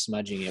won't be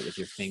smudging it with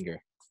your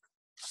finger.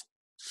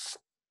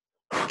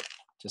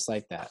 Just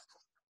like that.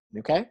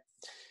 Okay?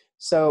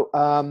 So,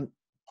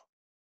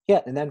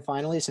 yeah, and then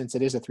finally, since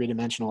it is a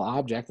three-dimensional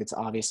object, it's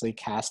obviously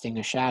casting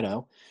a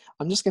shadow.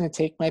 I'm just going to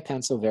take my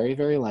pencil very,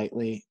 very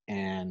lightly,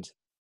 and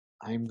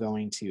I'm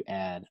going to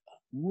add a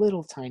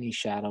little tiny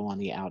shadow on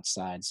the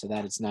outside so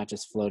that it's not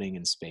just floating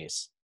in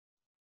space.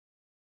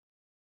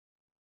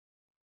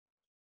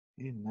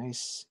 A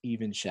nice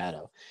even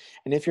shadow.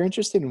 And if you're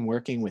interested in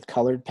working with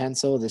colored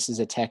pencil, this is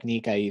a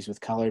technique I use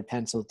with colored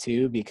pencil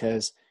too,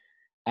 because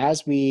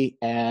as we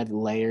add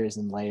layers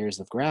and layers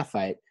of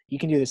graphite, you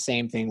can do the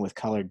same thing with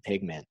colored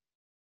pigment.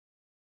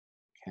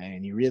 Okay,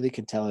 and you really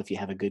can tell if you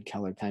have a good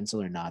colored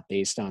pencil or not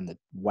based on the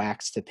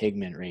wax to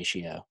pigment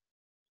ratio.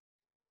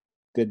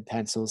 Good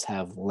pencils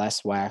have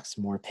less wax,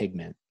 more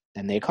pigment,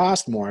 and they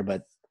cost more,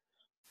 but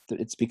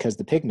it's because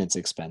the pigment's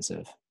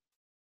expensive.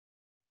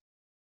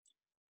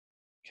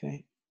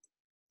 Okay,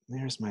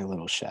 there's my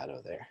little shadow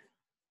there.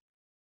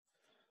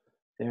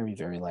 Very,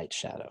 very light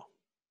shadow.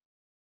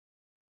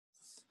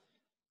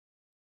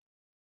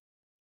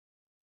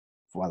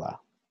 Voila.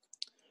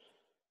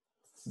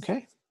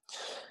 Okay.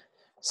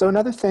 So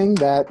another thing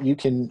that you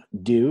can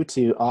do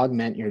to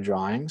augment your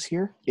drawings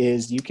here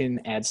is you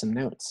can add some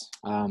notes.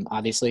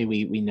 Obviously,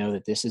 we know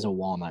that this is a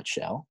walnut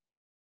shell.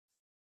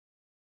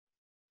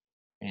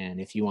 And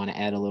if you want to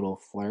add a little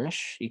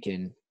flourish, you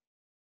can,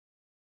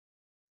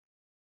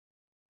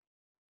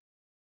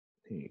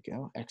 there you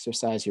go,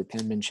 exercise your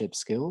penmanship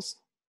skills.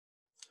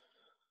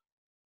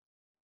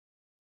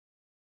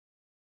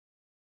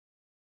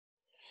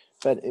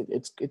 But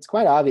it's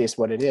quite obvious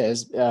what it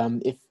is.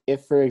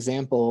 If, for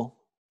example,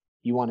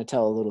 you want to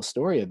tell a little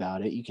story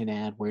about it, you can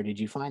add, where did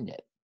you find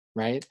it,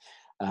 right?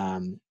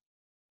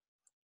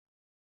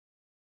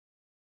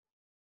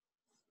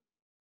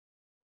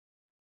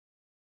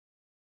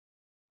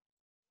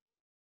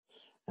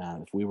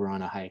 If we were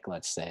on a hike,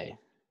 let's say,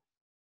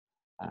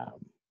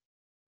 um,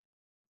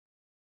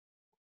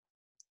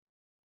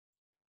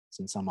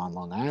 since I'm on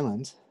Long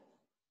Island,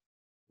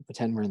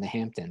 pretend we're in the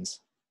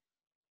Hamptons.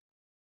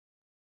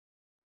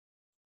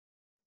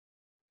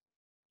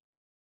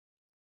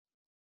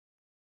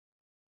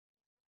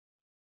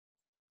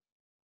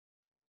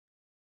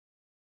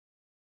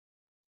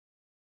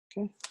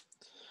 Okay.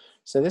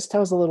 So this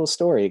tells a little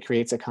story. It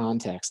creates a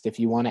context. If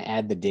you want to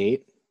add the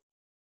date,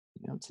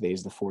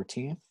 today's the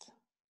 14th.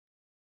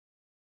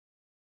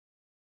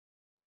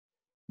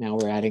 Now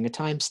we're adding a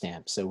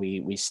timestamp. So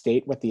we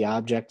state what the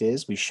object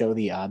is, we show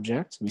the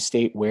object, we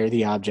state where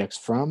the object's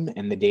from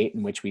and the date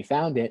in which we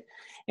found it.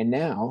 And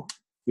now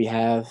we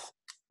have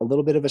a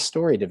little bit of a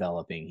story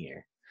developing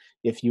here.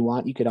 If you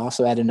want, you could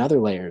also add another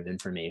layer of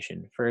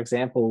information. For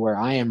example, where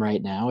I am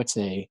right now, it's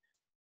a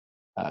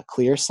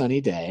clear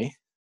sunny day.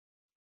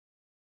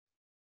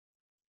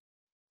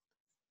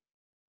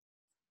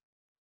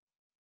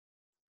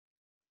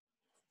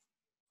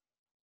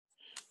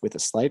 With a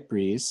slight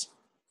breeze.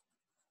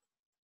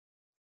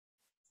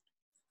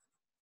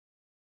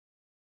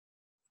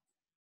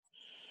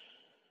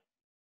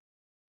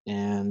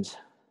 And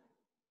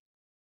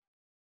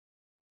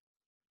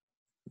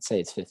let's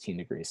say it's 15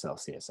 degrees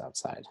Celsius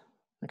outside.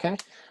 Okay,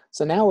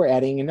 so now we're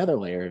adding another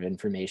layer of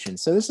information.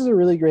 So this is a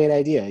really great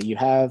idea. You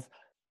have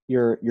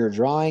your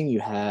drawing, you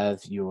have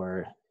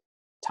your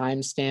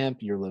timestamp,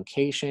 your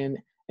location,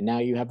 and now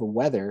you have a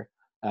weather,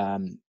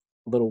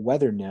 little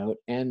weather note.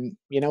 And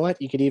you know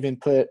what? You could even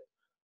put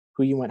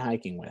who you went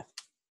hiking with.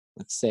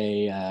 Let's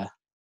say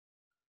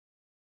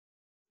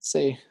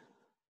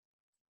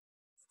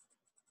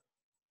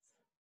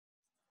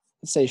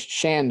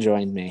Shan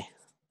joined me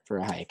for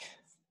a hike.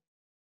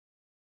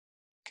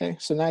 Okay,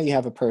 so now you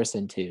have a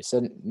person too.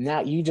 So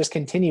now you just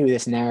continue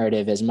this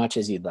narrative as much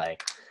as you'd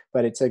like,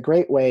 but it's a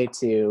great way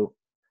to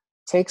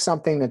take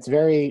something that's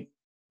very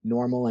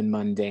normal and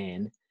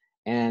mundane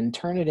and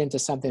turn it into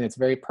something that's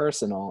very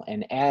personal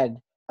and add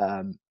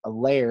a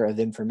layer of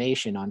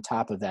information on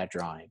top of that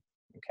drawing,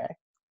 okay?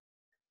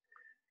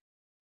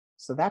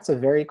 So that's a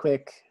very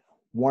quick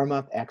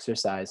warm-up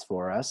exercise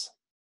for us.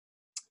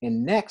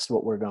 And next,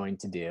 what we're going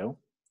to do,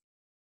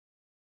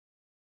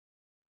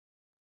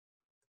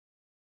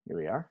 here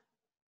we are,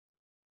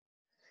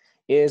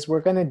 is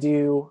we're going to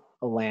do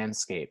a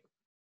landscape,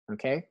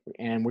 okay?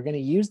 And we're going to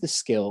use the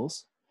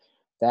skills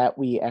that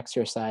we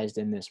exercised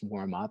in this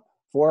warm-up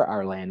for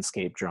our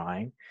landscape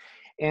drawing.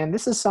 And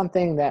this is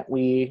something that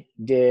we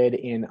did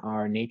in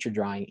our nature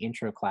drawing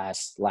intro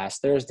class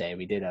last Thursday.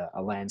 We did a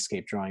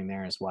landscape drawing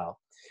there as well.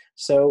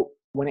 So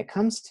when it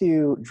comes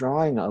to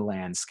drawing a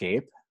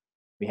landscape,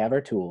 we have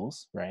our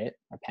tools, right?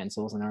 Our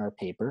pencils and our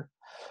paper.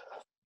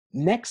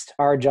 Next,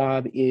 our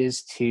job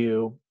is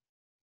to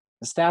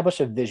establish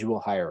a visual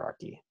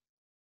hierarchy,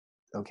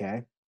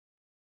 okay?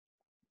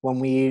 When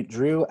we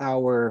drew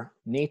our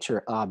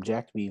nature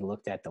object, we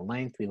looked at the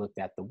length, we looked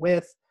at the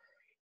width,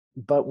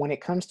 but when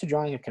it comes to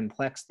drawing a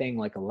complex thing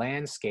like a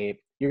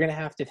landscape, you're gonna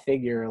have to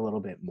figure a little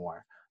bit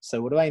more.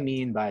 So what do I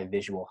mean by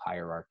visual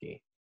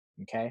hierarchy?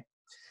 Okay,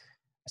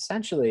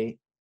 essentially,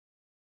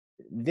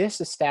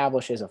 this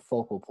establishes a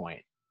focal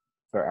point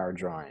for our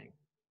drawing.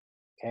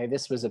 Okay,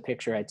 this was a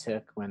picture I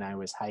took when I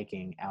was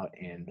hiking out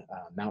in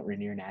Mount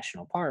Rainier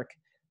National Park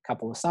a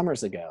couple of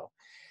summers ago.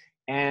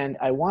 And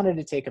I wanted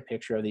to take a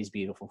picture of these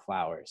beautiful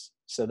flowers.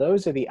 So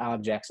those are the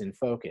objects in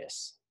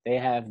focus. They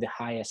have the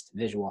highest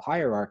visual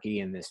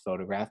hierarchy in this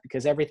photograph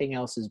because everything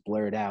else is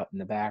blurred out in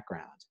the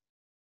background,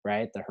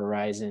 right? The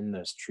horizon,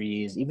 those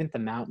trees, even the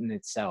mountain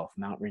itself,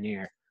 Mount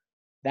Rainier,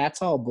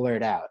 that's all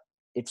blurred out.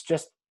 It's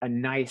just a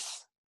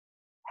nice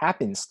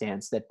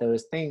happenstance that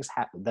those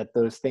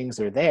things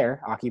are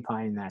there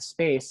occupying that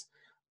space,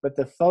 but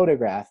the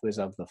photograph was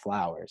of the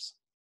flowers.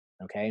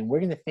 Okay, and we're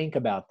going to think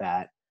about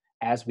that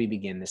as we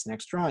begin this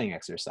next drawing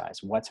exercise.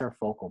 What's our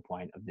focal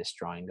point of this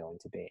drawing going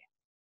to be?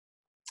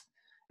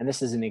 And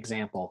this is an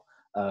example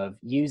of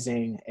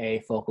using a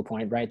focal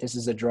point, right? This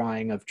is a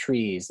drawing of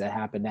trees that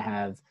happen to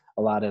have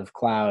a lot of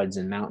clouds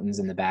and mountains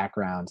in the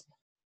background.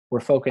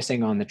 We're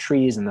focusing on the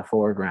trees in the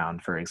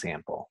foreground, for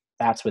example.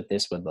 That's what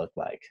this would look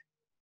like.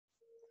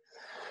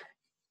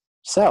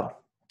 So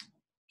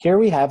here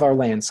we have our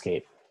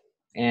landscape,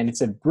 and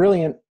it's a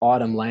brilliant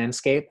autumn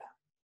landscape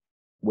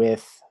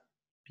with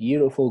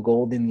beautiful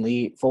golden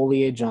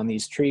foliage on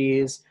these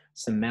trees,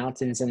 some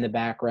mountains in the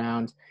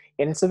background,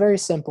 and it's a very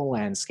simple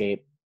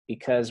landscape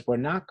because we're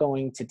not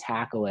going to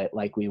tackle it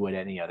like we would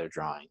any other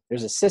drawing.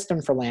 There's a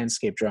system for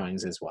landscape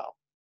drawings as well.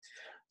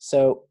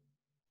 So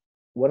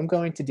what I'm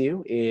going to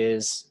do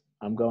is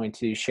I'm going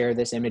to share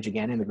this image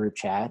again in the group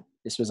chat.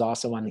 This was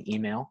also on the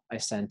email I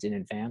sent in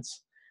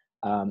advance.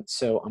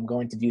 So I'm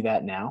going to do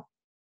that now.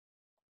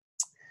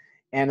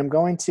 And I'm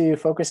going to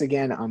focus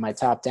again on my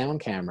top-down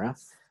camera,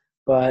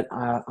 but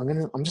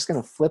I'm just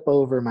gonna flip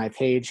over my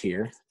page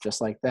here,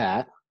 just like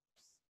that.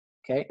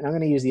 Okay, and I'm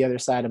gonna use the other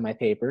side of my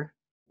paper,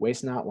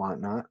 waste not,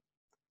 want not.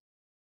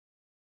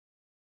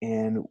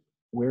 And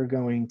we're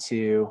going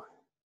to,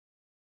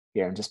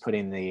 here, I'm just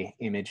putting the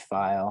image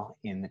file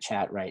in the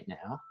chat right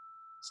now.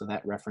 So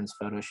that reference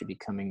photo should be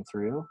coming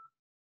through.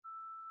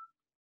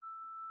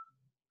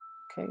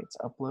 Okay, it's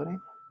uploading.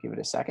 Give it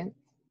a second.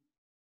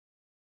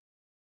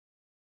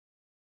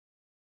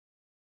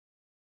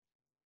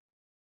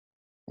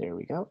 There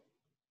we go.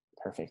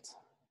 Perfect.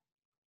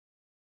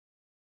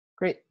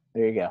 Great,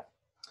 there you go.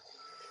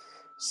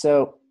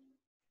 So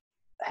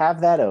have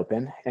that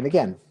open. And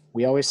again,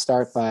 we always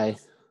start by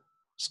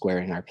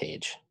squaring our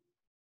page,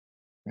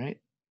 right?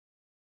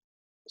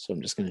 So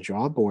I'm just going to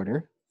draw a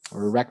border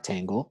or a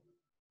rectangle.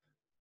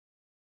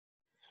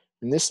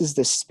 And this is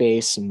the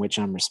space in which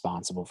I'm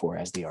responsible for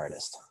as the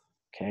artist.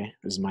 Okay,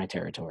 this is my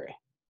territory.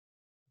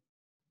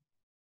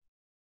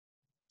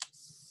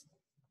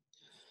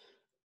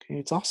 Okay,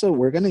 it's also,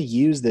 we're going to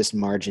use this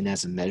margin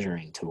as a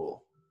measuring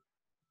tool.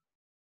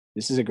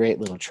 This is a great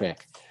little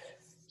trick.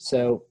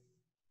 So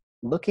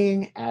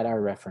looking at our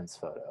reference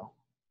photo,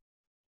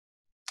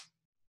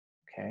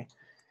 okay,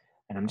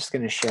 and I'm just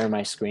going to share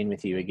my screen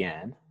with you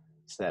again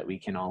so that we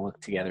can all look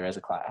together as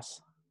a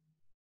class.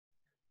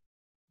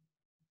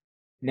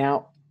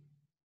 Now,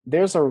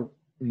 there's a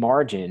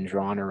margin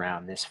drawn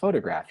around this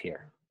photograph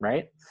here,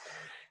 right?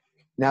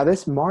 Now,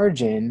 this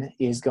margin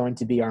is going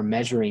to be our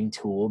measuring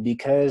tool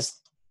because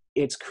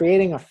it's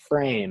creating a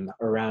frame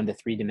around a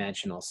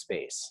three-dimensional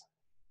space,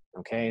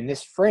 okay? And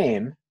this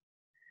frame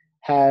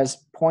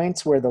has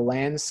points where the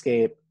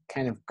landscape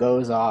kind of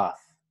goes off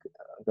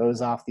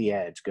the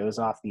edge.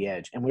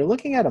 And we're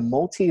looking at a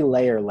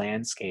multi-layer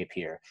landscape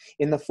here.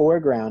 In the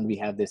foreground, we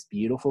have this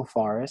beautiful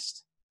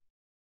forest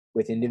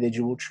with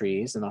individual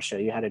trees, and I'll show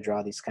you how to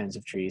draw these kinds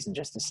of trees in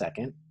just a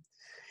second.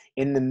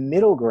 In the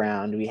middle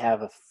ground, we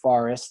have a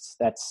forest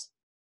that's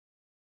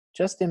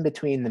just in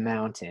between the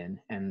mountain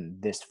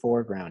and this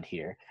foreground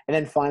here. And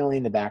then finally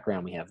in the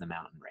background, we have the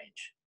mountain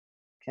range,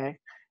 okay?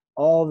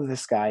 All of the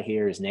sky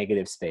here is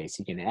negative space.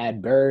 You can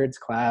add birds,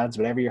 clouds,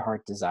 whatever your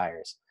heart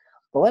desires.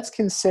 But let's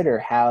consider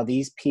how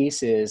these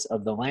pieces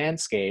of the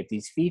landscape,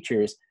 these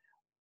features,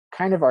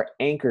 kind of are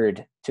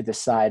anchored to the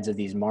sides of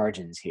these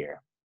margins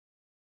here.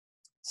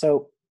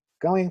 So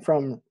going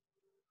from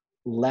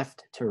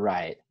left to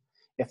right,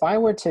 if I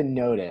were to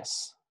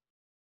notice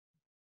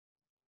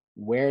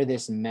where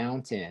this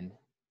mountain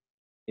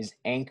is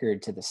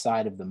anchored to the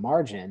side of the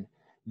margin,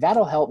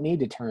 that'll help me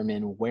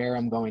determine where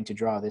I'm going to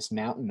draw this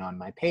mountain on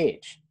my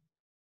page,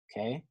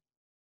 okay?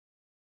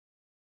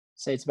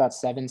 Say it's about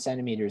 7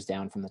 centimeters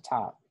down from the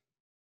top.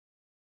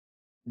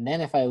 And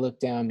then if I look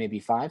down maybe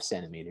 5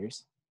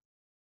 centimeters,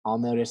 I'll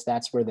notice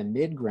that's where the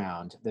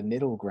midground, the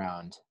middle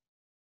ground,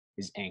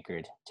 is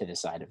anchored to the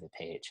side of the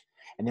page.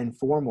 And then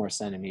 4 more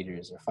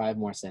centimeters or 5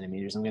 more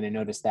centimeters, I'm going to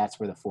notice that's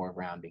where the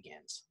foreground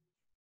begins,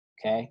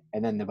 okay?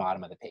 And then the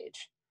bottom of the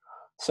page.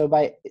 So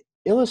by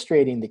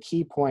illustrating the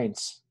key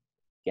points,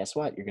 guess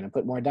what? You're going to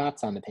put more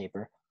dots on the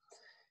paper.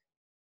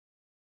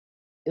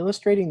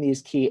 Illustrating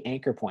these key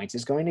anchor points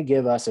is going to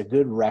give us a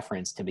good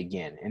reference to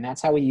begin. And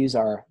that's how we use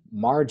our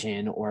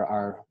margin or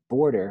our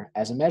border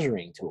as a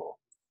measuring tool.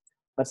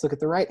 Let's look at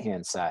the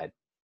right-hand side.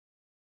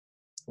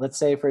 Let's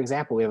say, for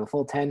example, we have a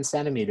full 10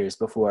 centimeters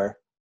before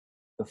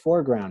the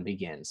foreground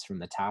begins, from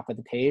the top of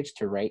the page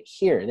to right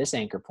here, this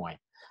anchor point.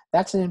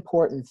 That's an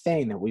important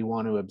thing that we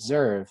want to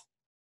observe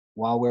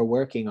while we're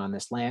working on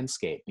this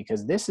landscape,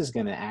 because this is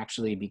going to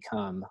actually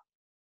become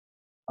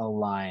a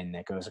line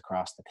that goes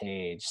across the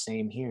page.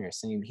 Same here,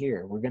 same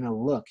here. We're going to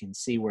look and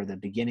see where the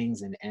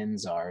beginnings and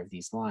ends are of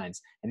these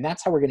lines. And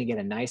that's how we're going to get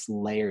a nice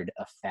layered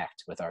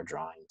effect with our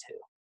drawing too.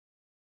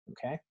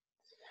 Okay?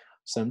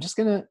 So I'm just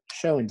going to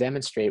show and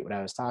demonstrate what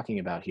I was talking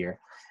about here.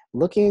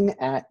 Looking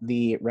at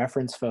the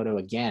reference photo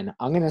again,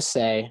 I'm going to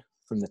say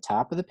from the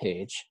top of the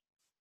page,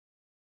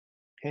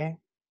 okay,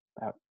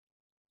 about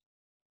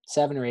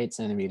 7 or 8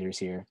 centimeters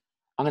here,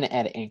 I'm going to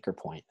add an anchor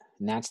point,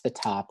 and that's the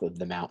top of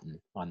the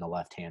mountain on the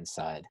left-hand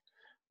side.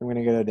 I'm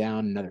going to go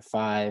down another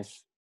 5,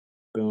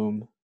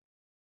 boom,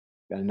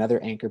 got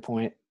another anchor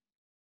point,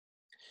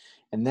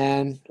 and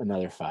then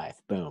another 5,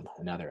 boom,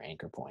 another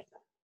anchor point.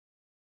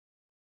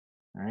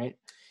 All right,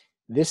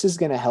 this is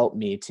going to help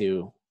me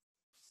to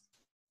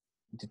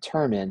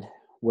determine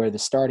where the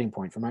starting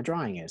point for my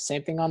drawing is.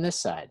 Same thing on this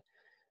side,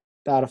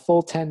 about a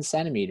full 10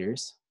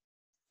 centimeters,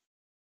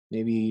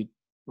 maybe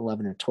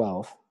 11 or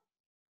 12.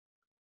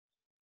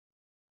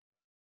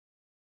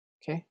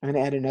 Okay, I'm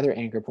going to add another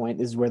anchor point.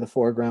 This is where the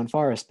foreground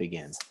forest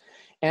begins.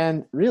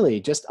 And really,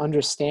 just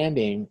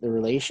understanding the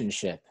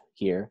relationship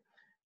here,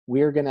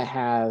 we're going to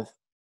have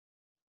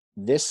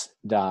this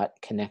dot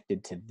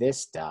connected to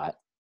this dot,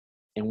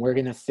 and we're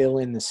going to fill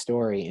in the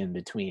story in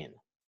between.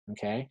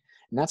 Okay,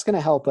 and that's going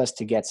to help us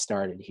to get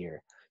started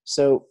here.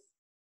 So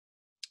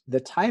the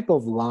type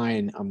of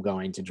line I'm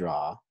going to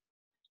draw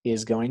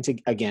is going to,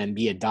 again,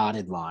 be a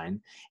dotted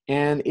line.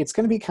 And it's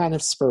going to be kind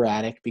of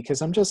sporadic,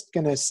 because I'm just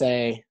going to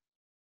say,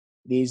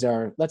 these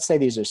are, let's say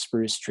these are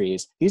spruce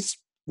trees. These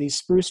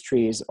spruce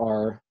trees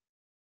are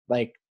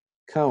like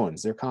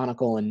cones. They're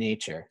conical in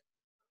nature.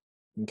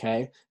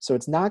 Okay, so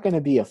it's not going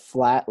to be a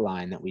flat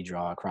line that we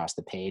draw across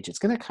the page. It's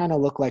going to kind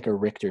of look like a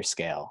Richter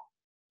scale,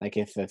 like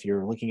if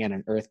you're looking at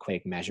an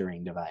earthquake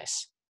measuring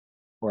device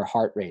or a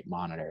heart rate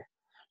monitor.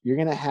 You're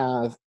going to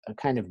have a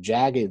kind of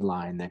jagged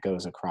line that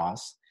goes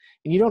across.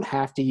 And you don't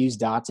have to use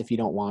dots if you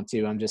don't want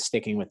to. I'm just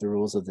sticking with the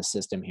rules of the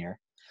system here.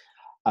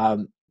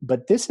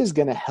 But this is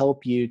going to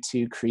help you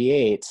to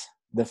create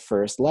the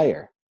first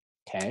layer,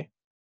 okay?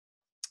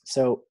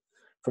 So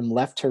from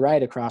left to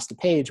right across the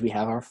page, we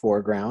have our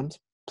foreground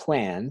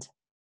planned,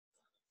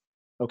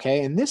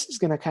 okay? And this is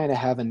going to kind of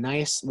have a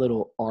nice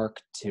little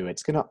arc to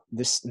it.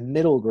 This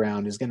middle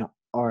ground is going to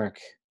arc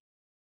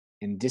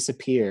and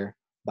disappear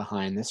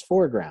behind this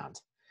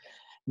foreground.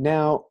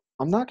 Now,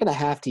 I'm not going to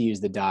have to use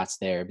the dots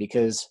there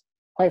because,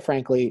 quite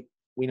frankly,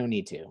 we don't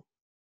need to.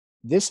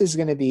 This is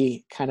going to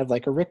be kind of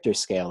like a Richter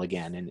scale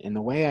again. And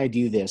the way I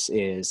do this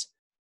is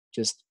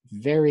just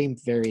very,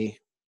 very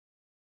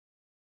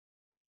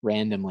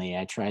randomly.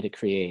 I try to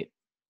create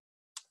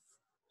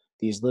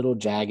these little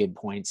jagged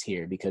points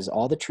here, because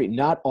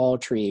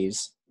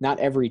not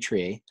every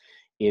tree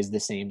is the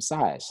same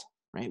size,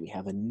 right? We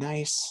have a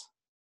nice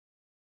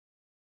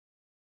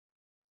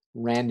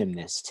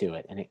randomness to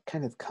it, and it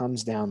kind of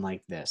comes down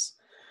like this.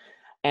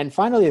 And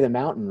finally, the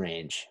mountain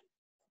range.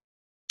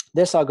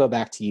 This I'll go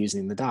back to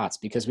using the dots,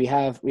 because we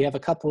have a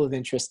couple of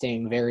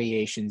interesting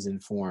variations in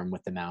form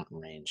with the mountain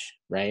range,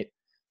 right?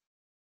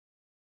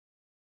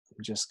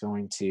 I'm just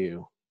going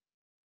to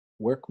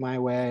work my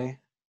way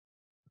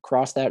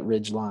across that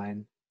ridge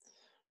line,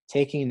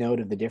 taking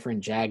note of the different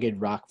jagged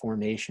rock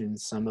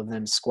formations, some of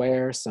them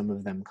square, some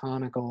of them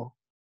conical,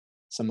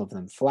 some of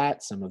them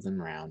flat, some of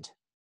them round.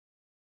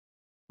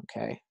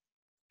 Okay,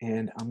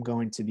 and I'm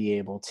going to be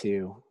able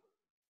to,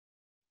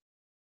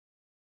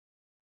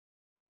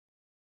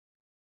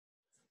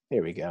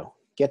 there we go,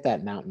 get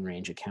that mountain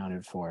range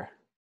accounted for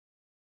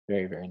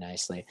very, very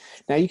nicely.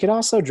 Now you could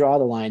also draw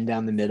the line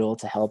down the middle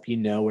to help you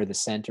know where the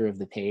center of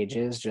the page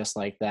is, just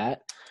like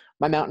that.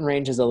 My mountain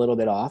range is a little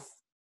bit off,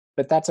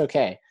 but that's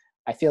okay.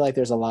 I feel like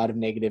there's a lot of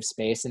negative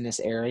space in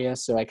this area,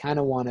 so I kind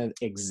of want to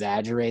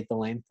exaggerate the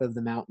length of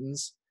the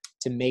mountains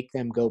to make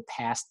them go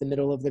past the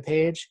middle of the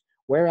page,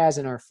 whereas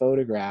in our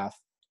photograph,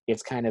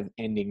 it's kind of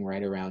ending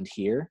right around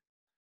here.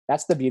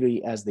 That's the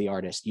beauty as the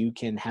artist. You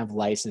can have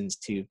license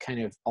to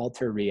kind of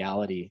alter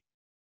reality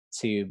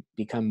to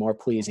become more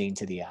pleasing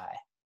to the eye.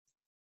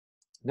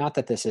 Not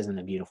that this isn't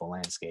a beautiful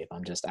landscape,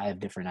 I have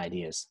different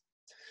ideas.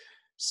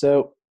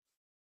 So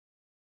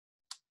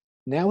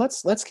now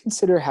let's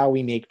consider how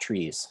we make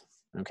trees,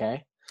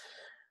 okay?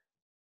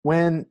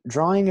 When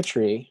drawing a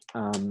tree,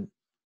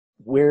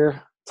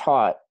 we're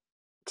taught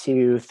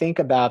to think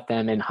about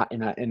them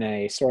in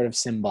a sort of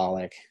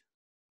symbolic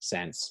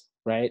sense,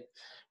 right?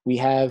 We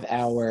have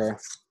I'm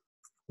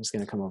just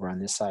going to come over on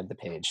this side of the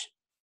page.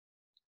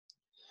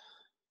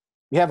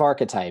 We have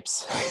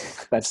archetypes,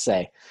 let's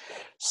say.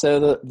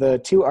 So the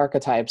two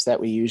archetypes that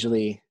we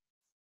usually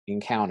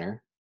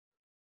encounter,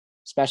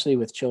 especially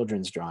with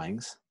children's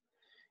drawings,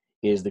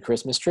 is the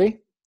Christmas tree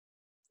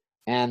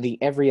and the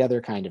every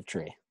other kind of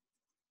tree.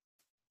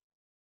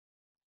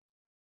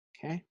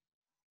 Okay.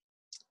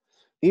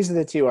 these are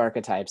the two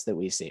archetypes that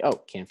we see.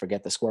 Oh, can't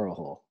forget the squirrel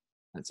hole.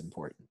 That's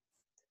important.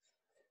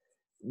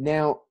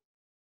 Now,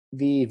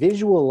 the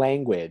visual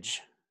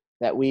language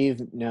that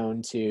we've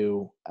known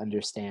to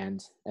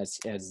understand as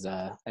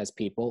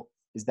people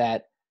is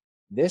that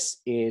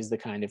this is the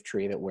kind of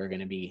tree that we're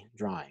going to be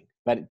drawing,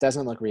 but it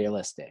doesn't look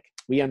realistic.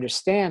 We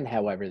understand,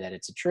 however, that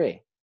it's a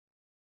tree.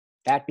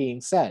 That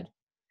being said,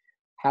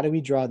 how do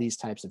we draw these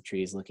types of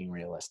trees looking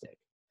realistic?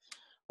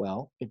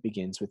 Well, it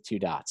begins with two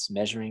dots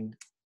measuring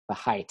the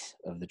height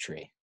of the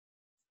tree.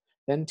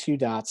 Then two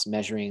dots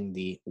measuring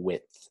the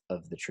width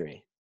of the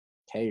tree.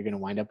 Okay, you're going to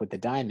wind up with the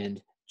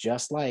diamond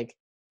just like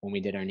when we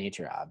did our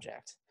nature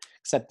object.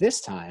 Except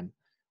this time,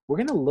 we're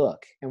going to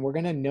look and we're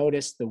going to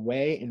notice the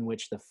way in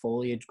which the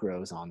foliage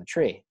grows on the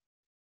tree.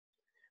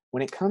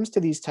 When it comes to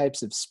these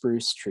types of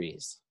spruce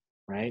trees,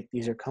 right,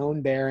 these are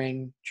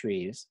cone-bearing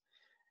trees,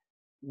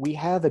 we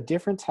have a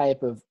different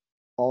type of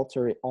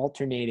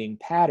alternating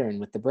pattern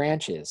with the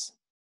branches.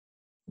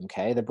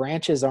 Okay, the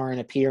branches aren't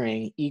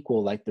appearing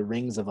equal like the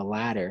rings of a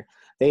ladder.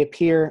 They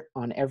appear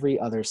on every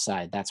other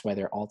side. That's why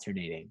they're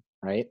alternating,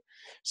 right?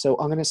 So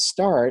I'm going to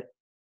start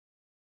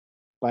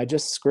by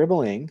just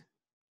scribbling.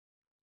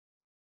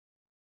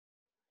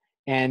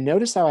 And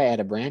notice how I add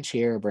a branch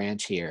here, a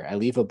branch here. I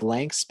leave a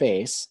blank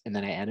space, and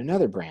then I add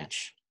another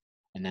branch.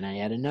 And then I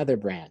add another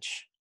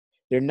branch.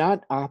 They're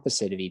not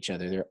opposite of each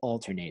other. They're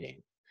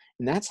alternating.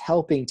 And that's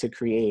helping to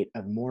create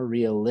a more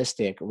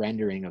realistic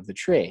rendering of the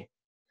tree.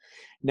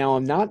 Now,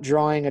 I'm not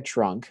drawing a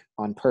trunk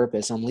on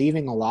purpose. I'm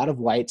leaving a lot of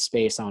white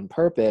space on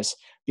purpose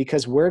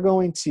because we're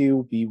going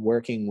to be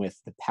working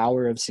with the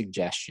power of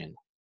suggestion,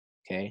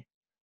 okay?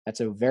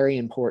 That's a very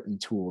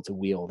important tool to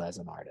wield as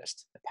an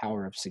artist, the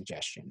power of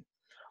suggestion.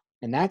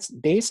 And that's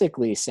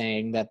basically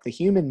saying that the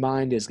human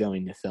mind is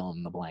going to fill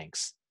in the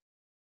blanks.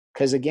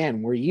 Because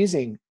again,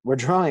 we're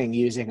drawing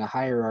using a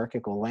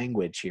hierarchical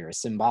language here, a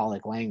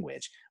symbolic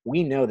language.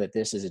 We know that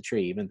this is a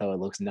tree, even though it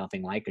looks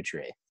nothing like a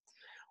tree.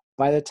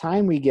 By the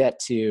time we get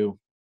to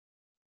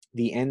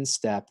the end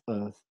step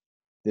of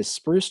this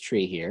spruce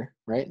tree here,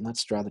 right, and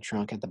let's draw the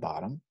trunk at the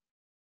bottom,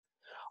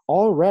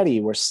 already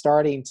we're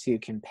starting to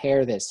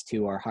compare this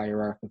to our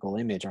hierarchical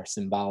image, our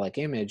symbolic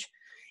image,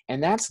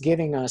 and that's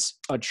giving us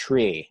a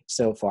tree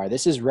so far.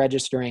 This is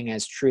registering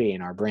as tree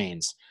in our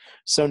brains.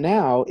 So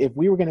now, if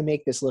we were going to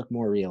make this look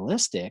more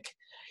realistic,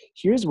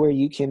 here's where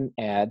you can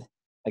add,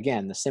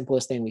 again, the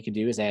simplest thing we can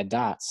do is add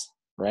dots,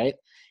 right?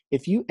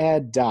 If you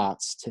add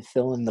dots to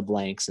fill in the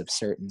blanks of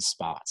certain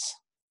spots,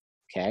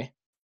 okay?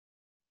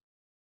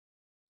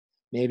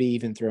 Maybe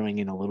even throwing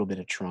in a little bit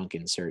of trunk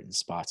in certain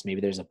spots.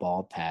 Maybe there's a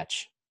bald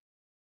patch.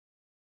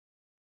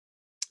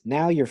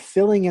 Now you're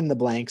filling in the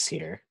blanks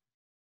here,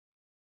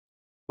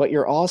 but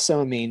you're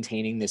also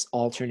maintaining this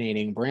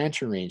alternating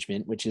branch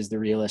arrangement, which is the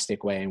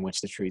realistic way in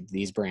which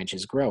these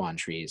branches grow on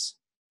trees.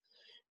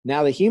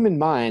 Now the human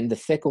mind, the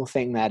fickle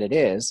thing that it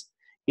is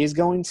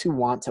going to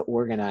want to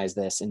organize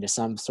this into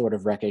some sort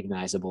of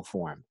recognizable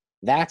form.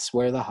 That's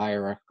where the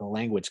hierarchical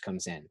language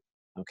comes in,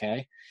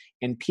 okay?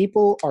 And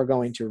people are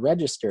going to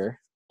register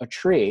a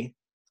tree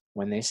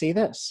when they see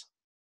this.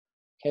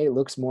 Okay, it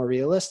looks more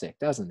realistic,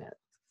 doesn't it?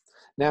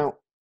 Now,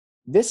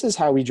 this is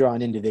how we draw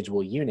an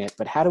individual unit,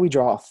 but how do we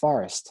draw a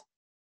forest?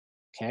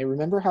 Okay,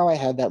 remember how I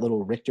had that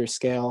little Richter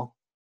scale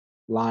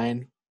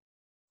line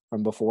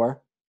from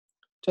before?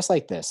 Just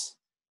like this.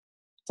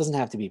 It doesn't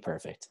have to be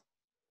perfect.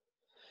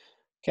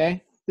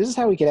 Okay, this is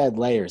how we could add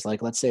layers.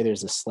 Like, let's say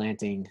there's a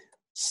slanting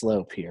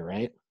slope here,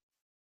 right?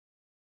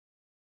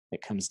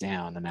 It comes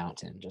down the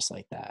mountain just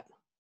like that.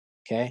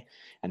 Okay,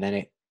 and then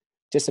it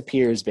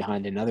disappears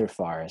behind another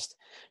forest.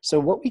 So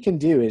what we can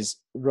do is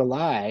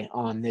rely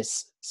on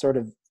this sort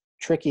of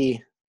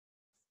tricky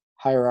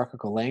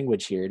hierarchical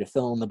language here to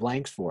fill in the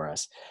blanks for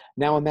us.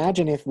 Now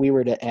imagine if we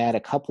were to add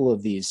a couple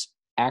of these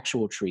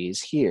actual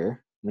trees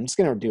here. I'm just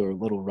going to do a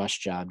little rush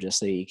job just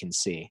so you can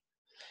see.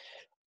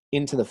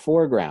 Into the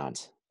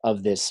foreground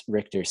of this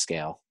Richter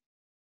scale.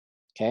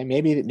 Okay,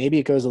 maybe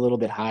it goes a little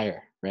bit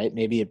higher, right?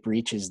 Maybe it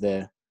breaches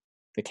the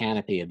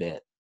canopy a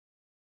bit.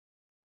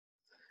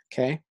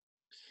 Okay,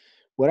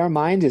 what our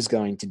mind is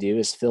going to do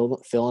is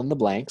fill in the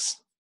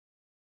blanks.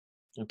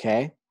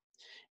 Okay,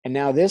 and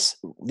now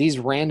these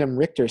random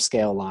Richter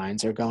scale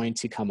lines are going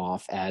to come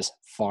off as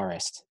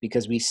forest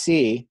because we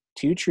see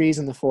two trees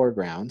in the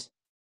foreground.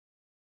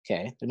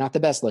 Okay, they're not the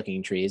best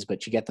looking trees,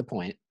 but you get the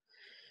point.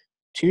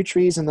 Two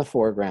trees in the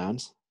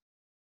foreground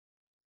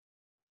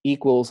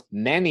equals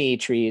many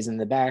trees in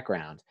the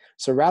background.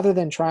 So rather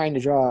than trying to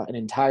draw an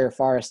entire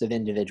forest of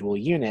individual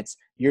units,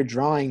 you're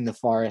drawing the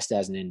forest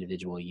as an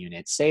individual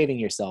unit, saving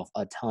yourself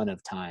a ton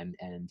of time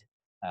and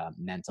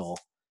mental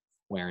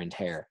wear and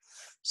tear.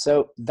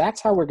 So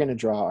that's how we're going to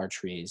draw our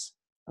trees,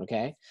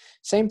 okay?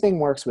 Same thing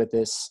works with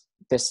this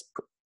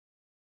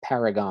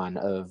paragon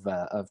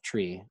of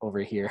tree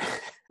over here.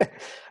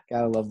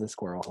 Gotta love the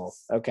squirrel hole.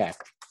 Okay.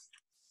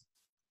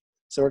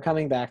 So we're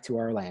coming back to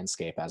our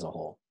landscape as a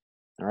whole.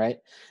 All right.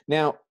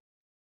 Now,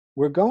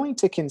 we're going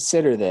to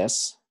consider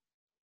this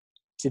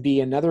to be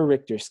another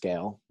Richter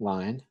scale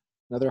line,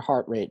 another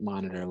heart rate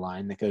monitor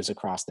line that goes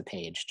across the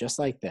page, just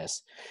like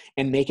this,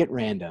 and make it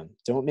random.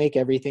 Don't make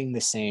everything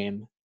the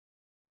same,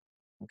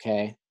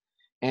 okay?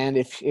 And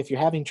if you're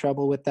having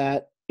trouble with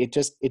that, it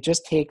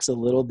just takes a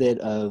little bit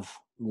of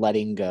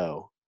letting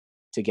go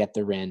to get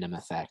the random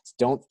effect.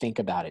 Don't think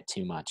about it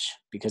too much,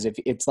 because if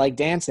it's like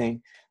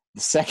dancing,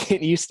 the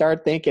second you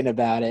start thinking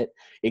about it,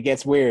 it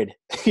gets weird.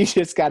 You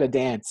just got to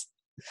dance.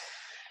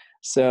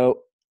 So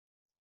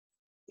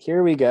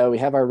here we go. We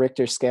have our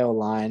Richter scale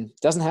line.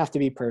 Doesn't have to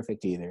be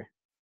perfect either.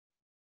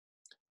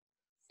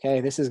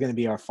 Okay, this is going to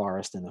be our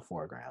forest in the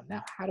foreground.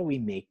 Now, how do we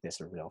make this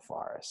a real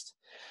forest?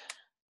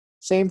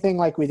 Same thing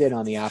like we did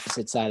on the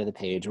opposite side of the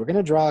page. We're going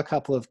to draw a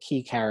couple of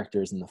key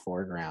characters in the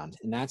foreground,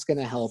 and that's going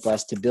to help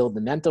us to build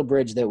the mental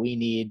bridge that we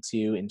need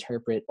to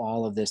interpret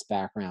all of this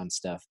background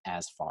stuff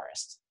as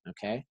forest,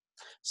 okay?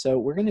 So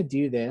we're going to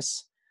do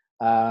this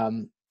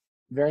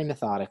very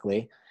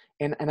methodically.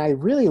 And I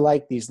really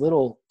like these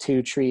little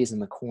two trees in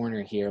the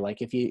corner here.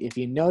 Like if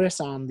you notice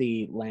on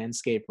the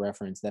landscape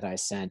reference that I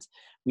sent,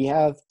 we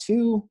have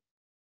two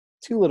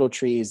little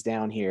trees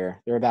down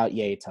here. They're about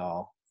yay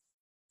tall.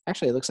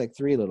 Actually, it looks like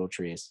three little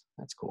trees.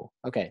 That's cool.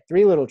 Okay,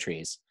 three little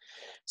trees.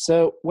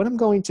 So what I'm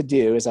going to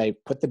do is I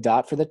put the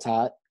dot for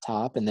the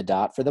top and the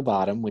dot for the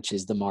bottom, which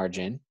is the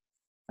margin,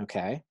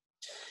 okay?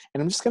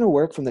 And I'm just gonna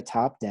work from the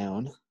top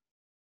down,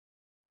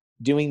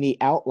 doing the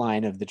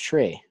outline of the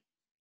tree,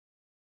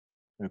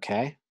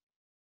 okay?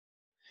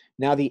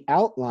 Now the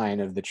outline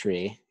of the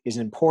tree is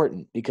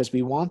important because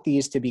we want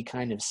these to be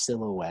kind of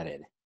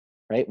silhouetted,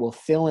 right? We'll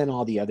fill in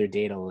all the other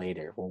data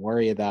later. We'll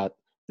worry about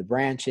the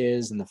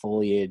branches and the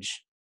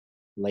foliage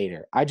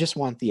later. I just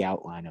want the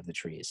outline of the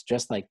trees,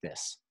 just like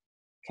this.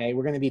 Okay,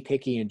 we're going to be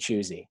picky and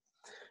choosy.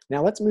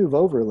 Now let's move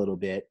over a little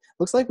bit.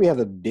 Looks like we have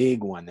a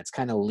big one that's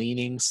kind of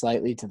leaning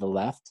slightly to the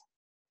left.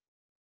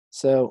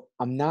 So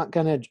I'm not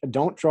gonna,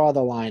 don't draw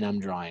the line I'm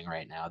drawing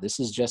right now. This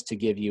is just to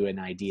give you an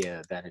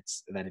idea that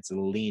it's a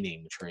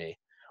leaning tree.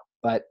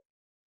 But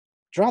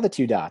draw the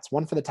two dots,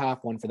 one for the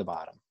top, one for the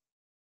bottom.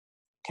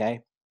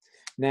 Okay.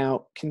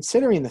 Now,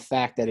 considering the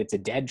fact that it's a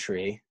dead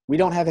tree, we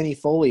don't have any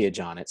foliage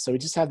on it, so we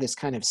just have this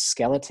kind of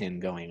skeleton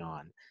going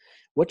on.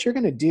 What you're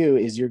going to do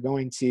is you're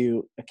going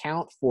to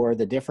account for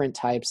the different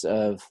types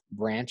of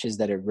branches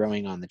that are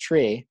growing on the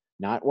tree,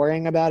 not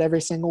worrying about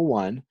every single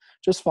one,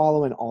 just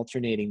follow an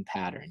alternating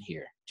pattern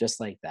here,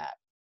 just like that.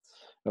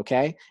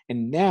 Okay?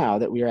 And now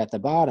that we are at the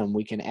bottom,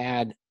 we can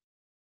add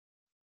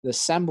the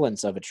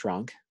semblance of a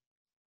trunk.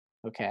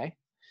 Okay?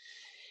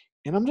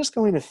 And I'm just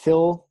going to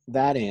fill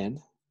that in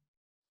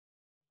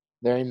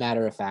very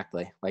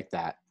matter-of-factly, like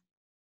that.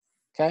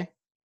 Okay?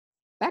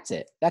 That's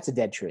it. That's a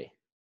dead tree.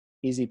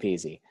 Easy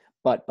peasy.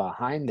 But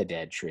behind the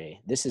dead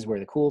tree, this is where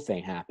the cool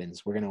thing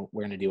happens. We're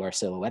gonna do our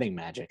silhouetting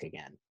magic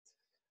again.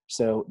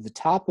 So the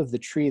top of the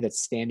tree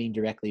that's standing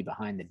directly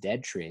behind the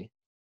dead tree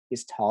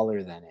is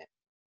taller than it,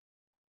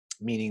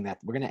 meaning that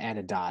we're gonna add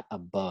a dot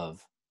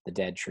above the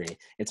dead tree.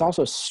 It's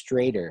also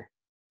straighter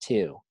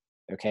too,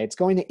 okay? It's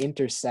going to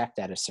intersect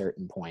at a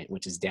certain point,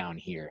 which is down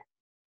here.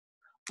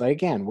 But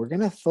again, we're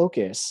gonna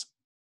focus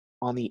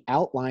on the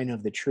outline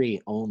of the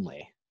tree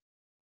only.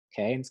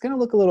 Okay, and it's gonna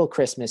look a little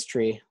Christmas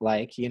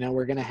tree-like, you know,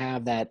 we're gonna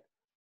have that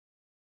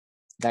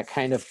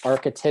kind of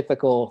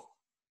archetypical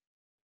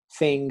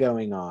thing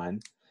going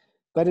on,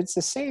 but it's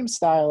the same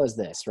style as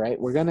this, right?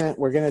 We're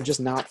gonna just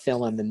not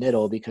fill in the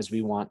middle because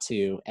we want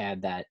to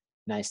add that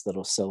nice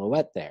little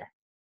silhouette there.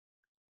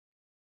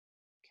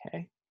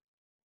 Okay.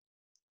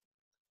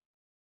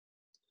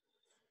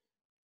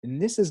 And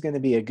this is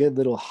gonna be a good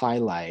little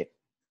highlight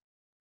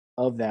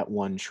of that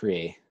one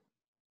tree.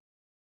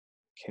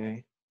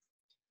 Okay.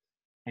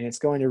 And it's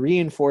going to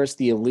reinforce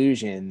the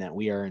illusion that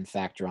we are in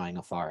fact drawing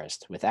a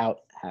forest without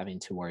having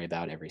to worry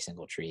about every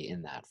single tree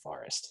in that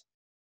forest.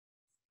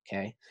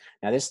 Okay.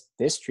 Now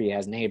this tree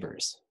has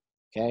neighbors.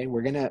 Okay.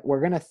 We're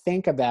gonna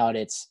think about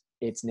its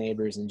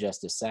neighbors in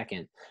just a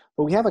second,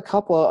 but we have a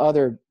couple of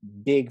other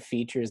big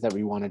features that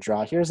we want to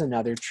draw. Here's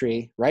another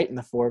tree right in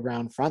the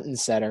foreground, front and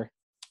center,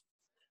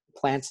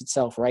 plants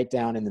itself right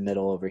down in the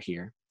middle over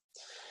here.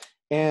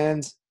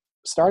 And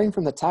starting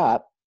from the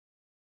top,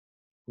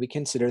 we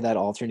consider that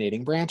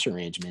alternating branch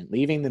arrangement,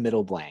 leaving the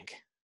middle blank.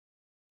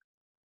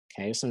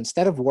 Okay, so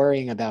instead of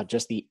worrying about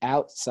just the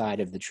outside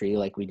of the tree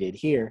like we did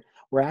here,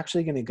 we're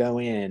actually going to go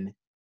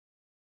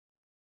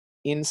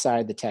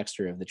inside the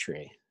texture of the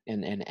tree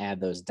and add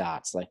those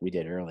dots like we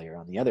did earlier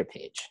on the other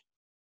page.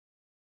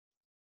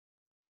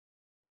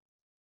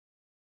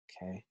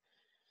 Okay.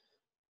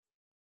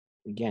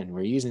 Again,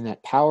 we're using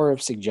that power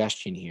of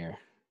suggestion here,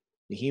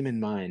 the human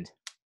mind,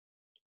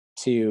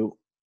 to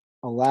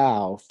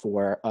allow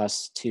for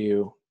us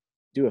to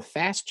do a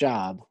fast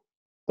job,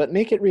 but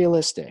make it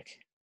realistic.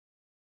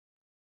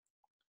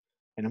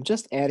 And I'm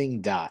just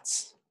adding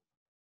dots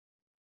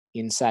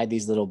inside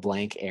these little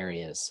blank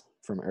areas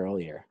from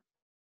earlier.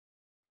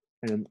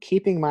 And I'm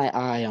keeping my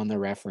eye on the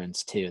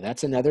reference too.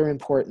 That's another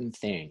important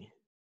thing.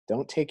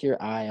 Don't take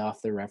your eye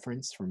off the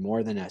reference for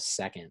more than a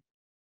second,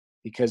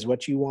 because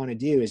what you want to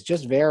do is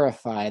just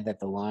verify that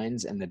the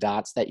lines and the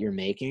dots that you're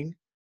making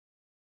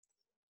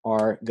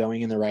are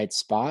going in the right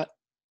spot.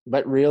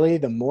 But really,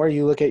 the more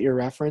you look at your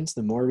reference,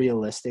 the more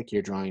realistic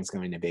your drawing is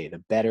going to be,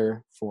 the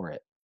better for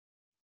it,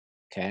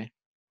 okay?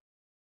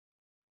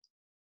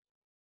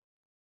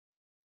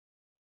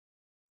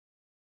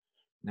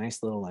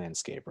 Nice little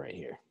landscape right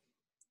here.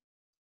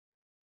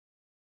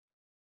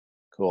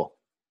 Cool.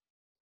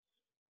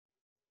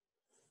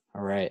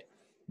 All right.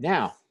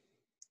 Now,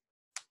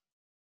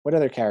 what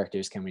other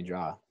characters can we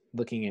draw?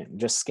 Looking at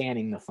just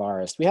scanning the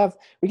forest.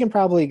 We can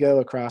probably go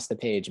across the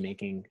page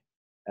making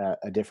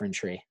a different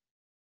tree.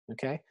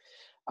 Okay.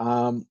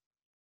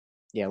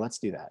 Yeah, let's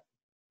do that.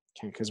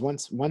 Okay, because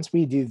once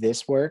we do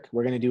this work,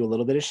 we're going to do a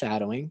little bit of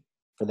shadowing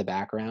for the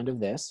background of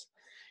this.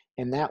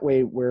 And that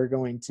way we're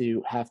going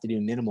to have to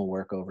do minimal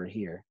work over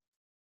here.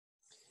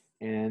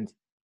 And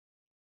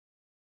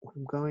what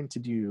I'm going to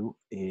do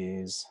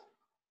is,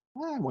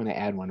 I want to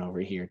add one over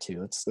here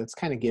too. Let's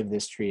kind of give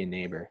this tree a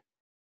neighbor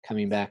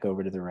coming back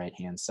over to the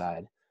right-hand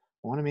side.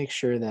 I want to make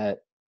sure that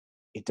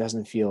it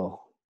doesn't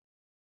feel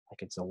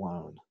like it's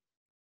alone.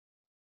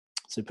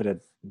 So put a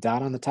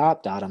dot on the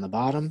top, dot on the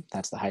bottom.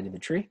 That's the height of the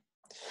tree.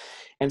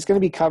 And it's going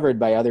to be covered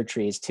by other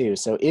trees too.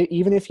 So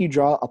even if you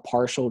draw a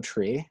partial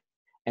tree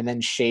and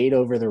then shade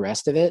over the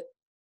rest of it,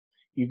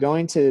 you're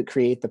going to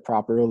create the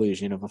proper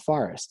illusion of a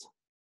forest.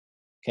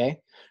 Okay?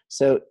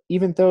 So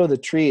even though the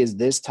tree is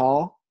this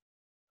tall,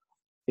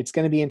 it's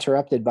going to be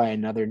interrupted by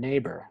another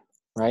neighbor,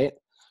 right?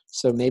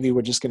 So maybe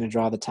we're just going to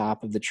draw the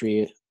top of the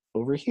tree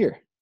over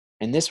here.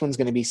 And this one's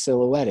going to be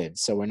silhouetted,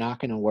 so we're not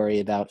going to worry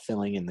about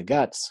filling in the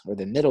guts or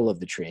the middle of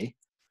the tree.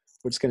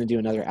 We're just going to do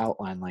another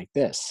outline like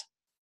this.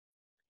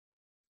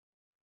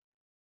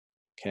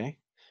 Okay?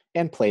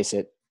 And place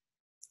it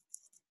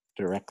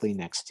directly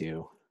next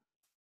to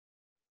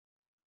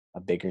a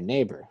bigger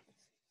neighbor.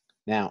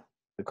 Now,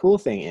 the cool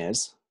thing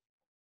is,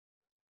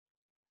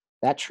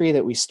 that tree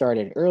that we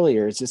started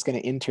earlier is just going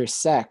to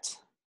intersect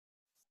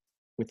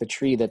with the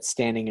tree that's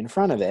standing in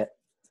front of it.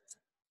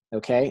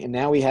 Okay, and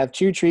now we have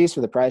 2 trees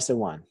for the price of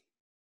 1.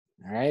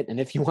 All right, and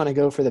if you want to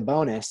go for the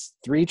bonus,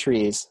 3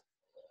 trees,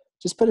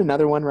 just put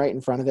another one right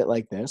in front of it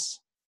like this.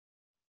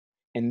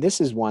 And this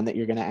is one that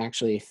you're going to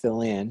actually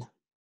fill in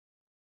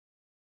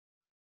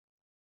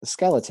the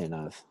skeleton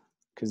of,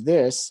 because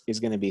this is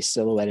going to be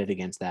silhouetted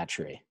against that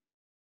tree.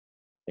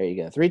 There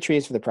you go, 3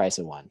 trees for the price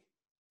of 1.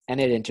 And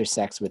it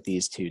intersects with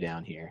these 2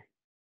 down here.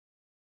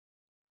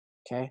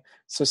 Okay,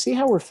 so see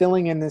how we're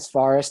filling in this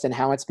forest and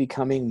how it's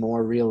becoming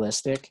more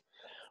realistic?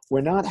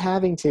 We're not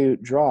having to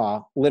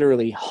draw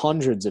literally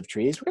hundreds of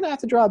trees. We're going to have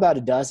to draw about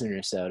a dozen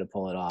or so to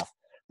pull it off,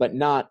 but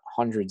not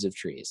hundreds of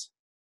trees.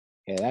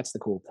 Okay, that's the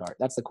cool part.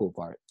 That's the cool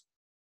part.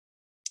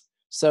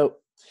 So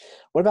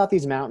what about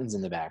these mountains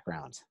in the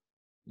background?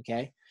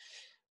 Okay,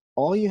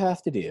 all you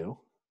have to do,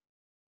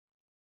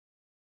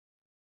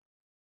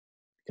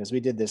 because we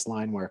did this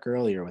line work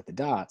earlier with the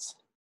dots,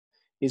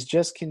 is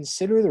just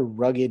consider the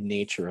rugged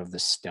nature of the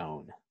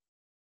stone.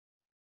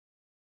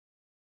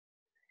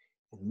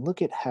 And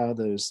look at how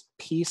those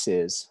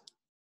pieces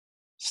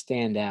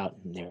stand out,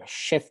 and they're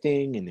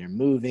shifting and they're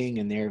moving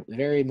and they're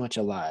very much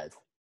alive.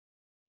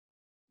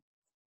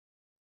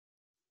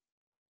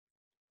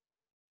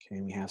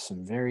 Okay, we have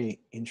some very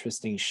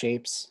interesting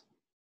shapes.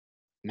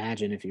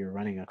 Imagine if you're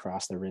running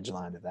across the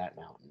ridgeline of that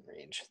mountain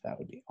range. That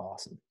would be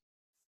awesome.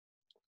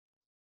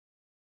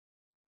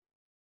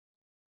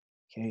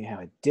 Okay, how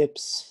it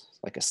dips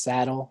like a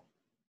saddle.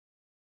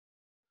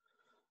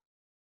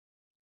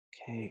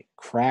 Okay,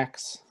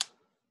 cracks.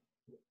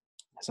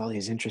 There's all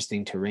these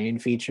interesting terrain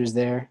features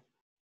there.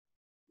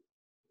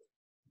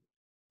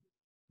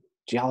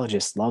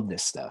 Geologists love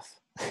this stuff.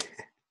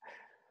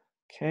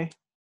 Okay.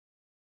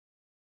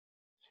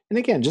 And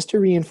again, just to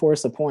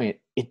reinforce the point,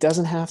 it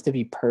doesn't have to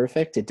be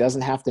perfect. It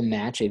doesn't have to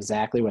match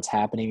exactly what's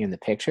happening in the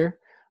picture.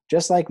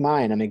 Just like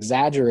mine, I'm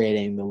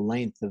exaggerating the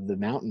length of the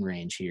mountain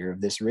range here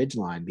of this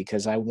ridgeline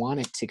because I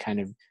want it to kind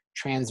of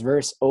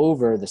transverse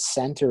over the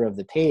center of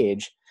the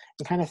page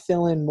and kind of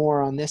fill in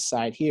more on this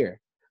side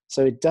here.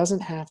 So it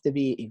doesn't have to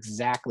be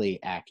exactly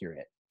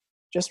accurate,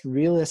 just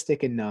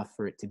realistic enough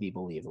for it to be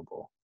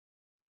believable.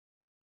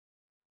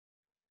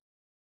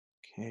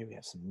 Okay, we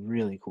have some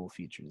really cool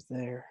features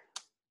there.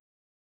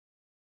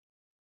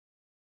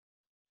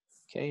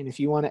 Okay, and if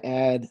you want to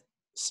add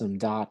some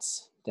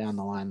dots down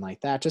the line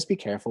like that, just be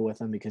careful with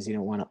them because you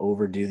don't want to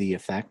overdo the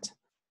effect.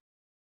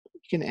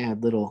 You can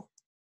add little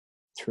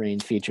terrain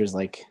features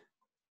like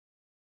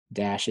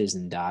dashes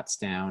and dots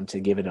down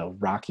to give it a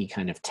rocky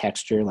kind of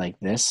texture like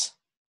this.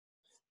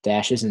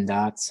 Dashes and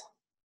dots.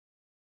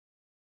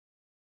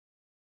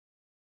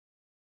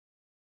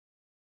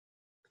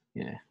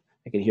 Yeah,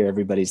 I could hear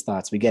everybody's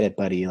thoughts. We get it,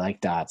 buddy. You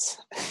like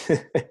dots.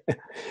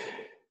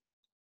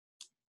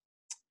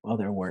 Well,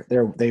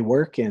 they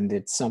work, and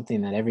it's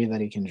something that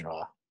everybody can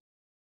draw.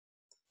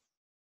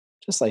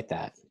 Just like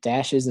that.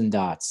 Dashes and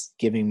dots,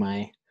 giving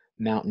my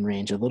mountain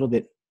range a little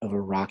bit of a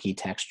rocky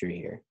texture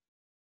here.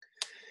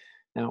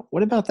 Now,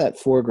 what about that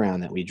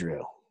foreground that we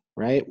drew,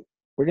 right?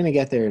 We're going to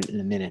get there in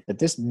a minute, but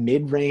this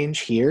mid-range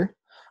here,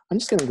 I'm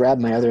just going to grab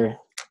my other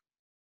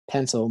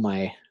pencil,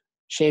 my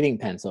shading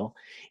pencil.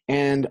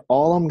 And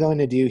all I'm going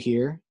to do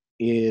here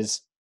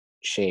is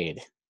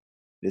shade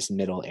this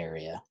middle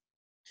area.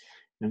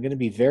 And I'm going to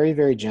be very,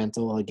 very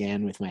gentle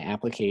again with my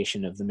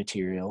application of the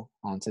material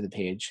onto the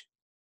page.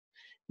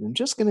 And I'm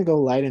just going to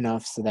go light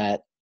enough so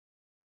that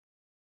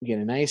we get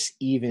a nice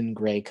even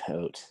gray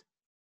coat.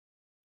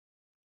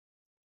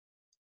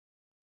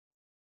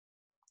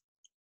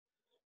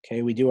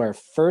 Okay, we do our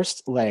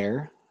first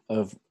layer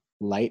of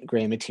light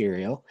gray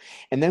material,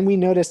 and then we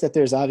notice that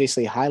there's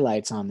obviously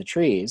highlights on the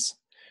trees.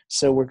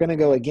 So we're going to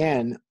go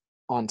again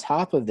on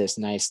top of this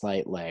nice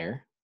light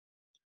layer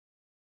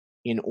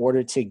in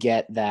order to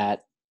get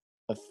that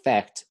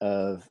effect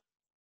of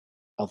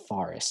a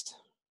forest.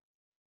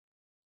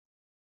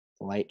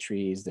 The light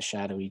trees, the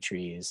shadowy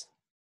trees.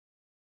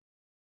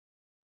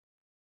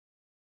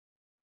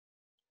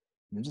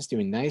 I'm just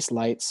doing nice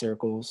light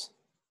circles,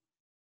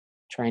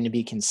 trying to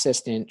be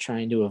consistent,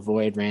 trying to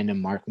avoid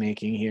random mark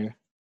making here.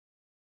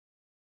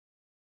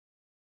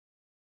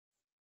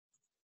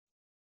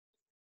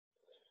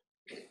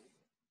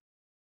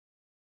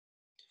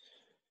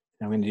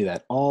 I'm going to do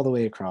that all the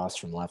way across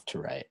from left to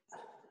right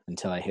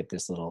until I hit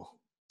this little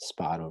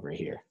spot over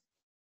here.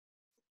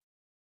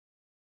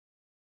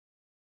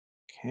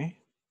 Okay.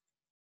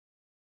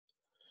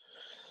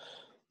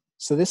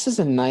 So this is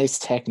a nice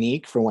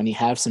technique for when you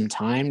have some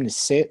time to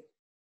sit.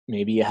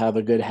 Maybe you have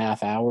a good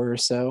half hour or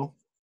so,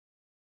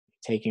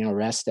 taking a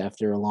rest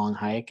after a long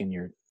hike and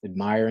you're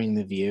admiring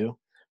the view.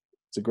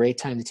 It's a great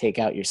time to take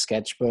out your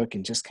sketchbook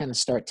and just kind of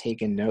start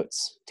taking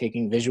notes,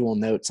 taking visual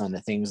notes on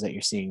the things that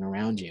you're seeing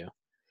around you.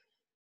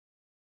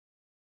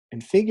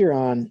 And figure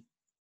on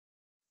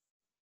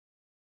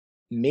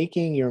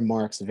making your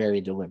marks very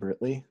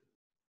deliberately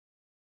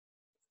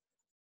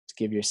to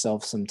give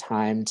yourself some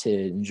time to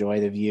enjoy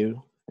the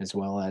view as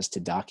well as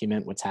to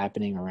document what's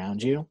happening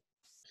around you.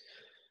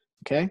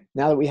 Okay,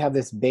 now that we have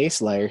this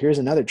base layer, here's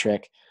another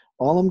trick.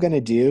 All I'm going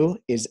to do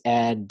is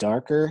add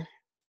darker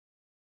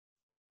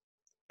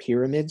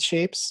pyramid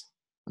shapes.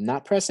 I'm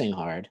not pressing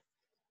hard.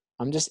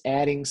 I'm just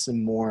adding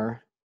some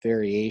more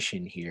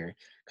variation here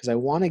because I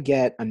want to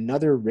get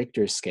another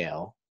Richter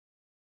scale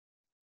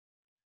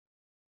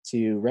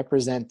to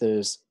represent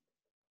those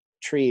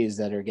trees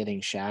that are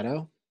getting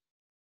shadow.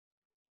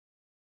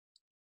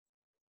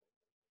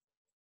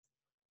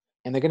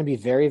 And they're going to be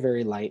very,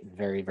 very light and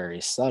very,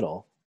 very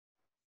subtle.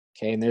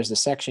 Okay, and there's a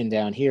section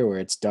down here where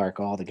it's dark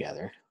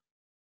altogether.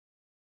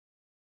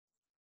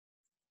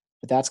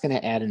 But that's going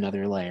to add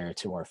another layer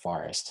to our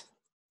forest.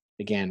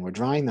 Again, we're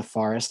drawing the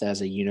forest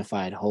as a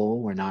unified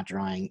whole. We're not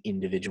drawing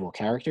individual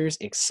characters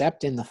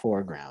except in the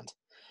foreground.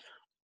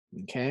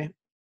 Okay,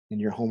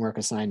 and your homework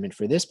assignment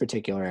for this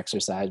particular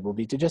exercise will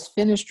be to just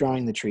finish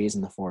drawing the trees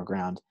in the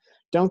foreground.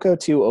 Don't go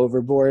too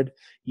overboard.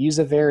 Use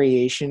a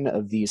variation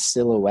of these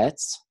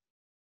silhouettes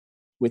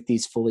with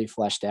these fully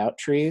fleshed out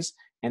trees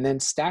and then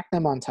stack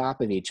them on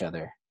top of each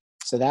other.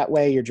 So that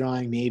way you're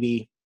drawing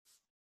maybe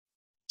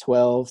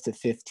 12 to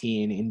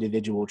 15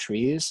 individual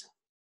trees,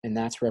 and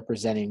that's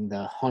representing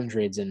the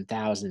hundreds and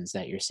thousands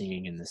that you're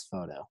seeing in this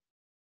photo.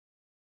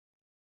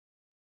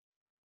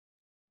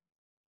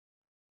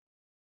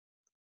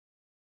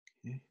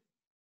 Okay.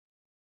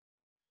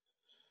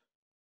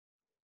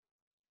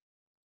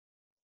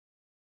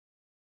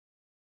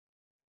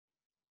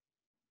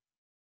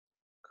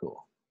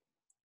 Cool.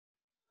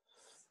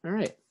 All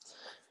right.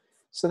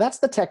 So that's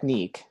the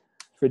technique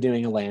for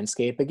doing a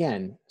landscape.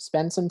 Again,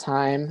 spend some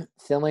time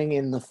filling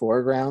in the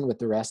foreground with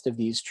the rest of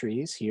these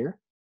trees here.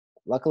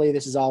 Luckily,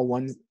 this is all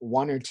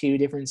one or two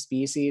different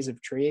species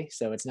of tree,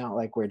 so it's not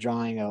like we're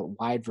drawing a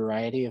wide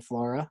variety of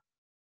flora.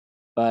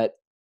 But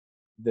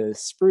the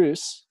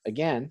spruce,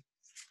 again,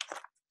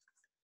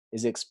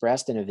 is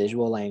expressed in a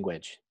visual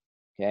language,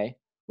 okay?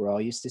 We're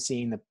all used to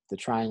seeing the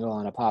triangle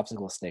on a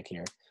popsicle stick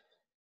here.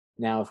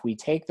 Now, if we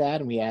take that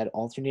and we add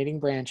alternating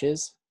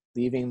branches,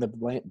 leaving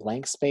the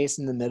blank space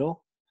in the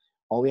middle,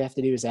 all we have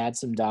to do is add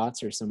some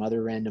dots or some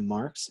other random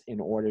marks in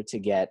order to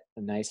get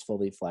a nice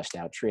fully fleshed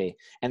out tree.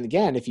 And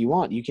again, if you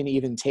want, you can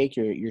even take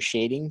your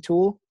shading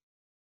tool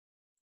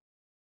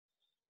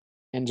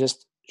and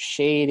just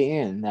shade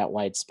in that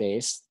white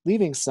space,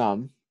 leaving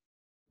some,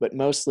 but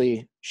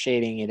mostly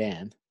shading it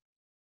in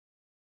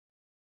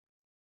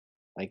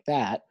like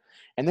that.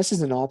 And this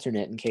is an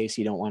alternate in case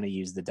you don't want to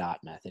use the dot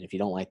method, if you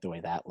don't like the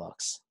way that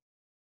looks.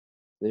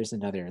 There's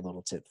another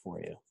little tip for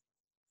you.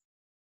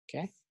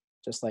 Okay,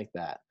 just like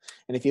that.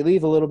 And if you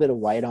leave a little bit of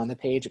white on the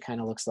page, it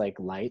kind of looks like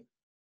light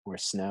or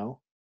snow.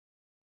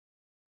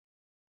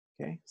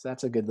 Okay, so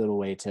that's a good little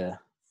way to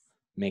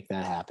make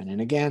that happen.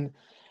 And again,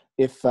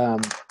 if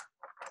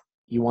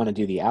you want to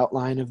do the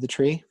outline of the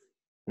tree,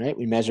 right?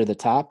 We measure the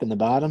top and the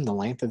bottom, the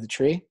length of the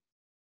tree.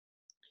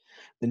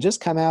 Then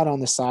just come out on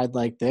the side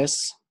like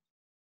this.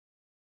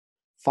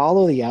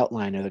 Follow the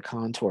outline or the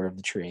contour of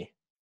the tree.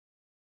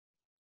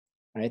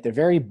 Right? They're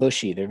very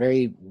bushy. They're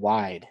very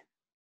wide.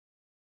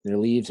 Their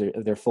leaves,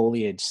 their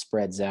foliage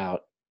spreads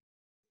out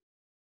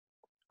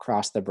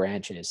across the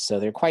branches, so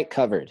they're quite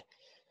covered.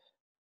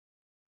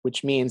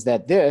 which means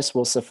that this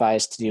will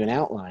suffice to do an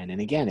outline.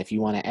 And again, if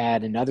you want to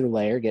add another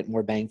layer, get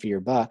more bang for your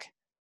buck,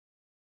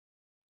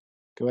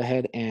 go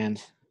ahead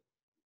and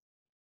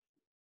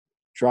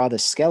draw the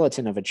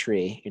skeleton of a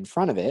tree in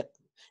front of it,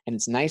 and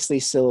it's nicely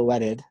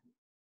silhouetted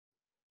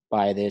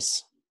by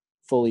this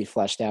fully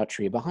fleshed out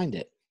tree behind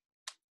it.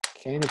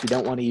 Okay, and if you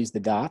don't want to use the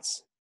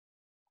dots,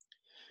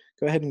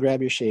 go ahead and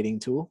grab your shading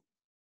tool.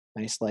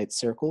 Nice light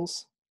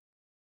circles.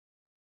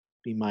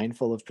 Be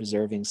mindful of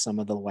preserving some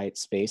of the white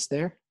space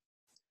there.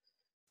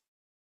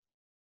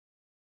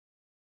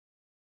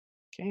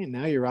 Okay, and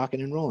now you're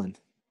rocking and rolling.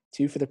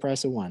 2 for the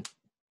price of 1.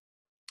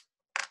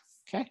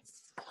 Okay,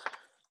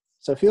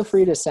 so feel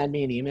free to send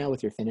me an email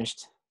with your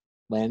finished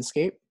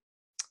landscape.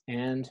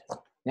 And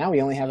now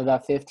we only have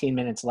about 15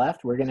 minutes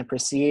left. We're going to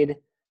proceed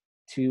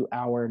to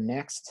our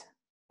next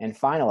and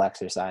final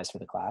exercise for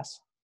the class.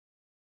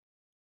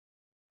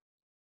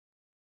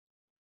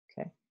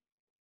 Okay.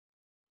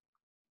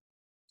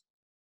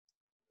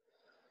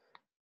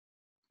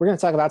 We're going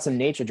to talk about some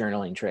nature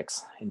journaling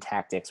tricks and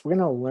tactics. We're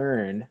going to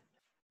learn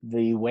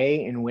the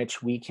way in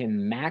which we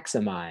can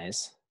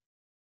maximize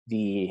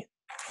the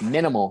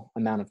minimal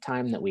amount of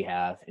time that we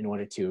have in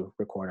order to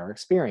record our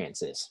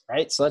experiences,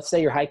 right? So let's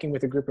say you're hiking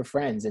with a group of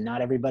friends and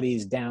not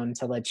everybody's down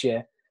to let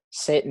you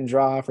sit and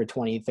draw for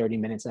 20, 30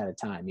 minutes at a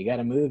time. You got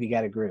to move, you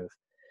got to groove.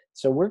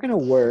 So we're going to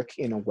work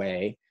in a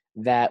way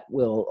that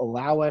will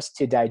allow us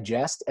to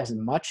digest as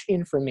much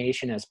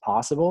information as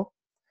possible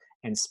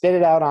and spit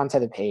it out onto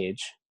the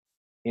page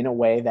in a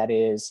way that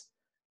is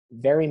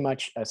very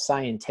much a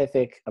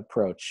scientific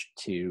approach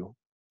to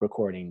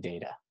recording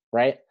data,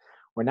 right?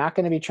 We're not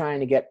going to be trying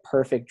to get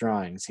perfect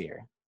drawings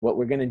here. What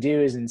we're going to do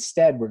is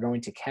instead, we're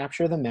going to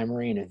capture the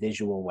memory in a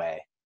visual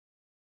way,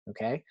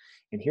 okay?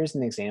 And here's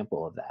an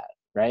example of that,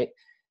 right?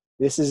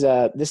 This is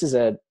a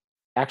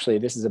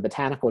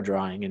botanical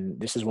drawing, and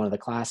this is one of the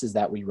classes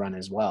that we run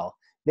as well.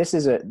 This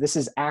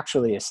is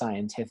actually a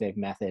scientific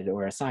method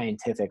or a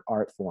scientific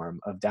art form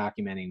of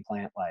documenting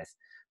plant life.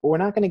 But we're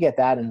not going to get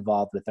that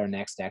involved with our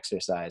next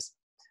exercise.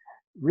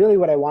 Really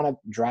what I want to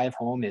drive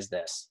home is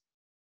this.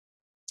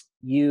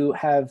 You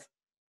have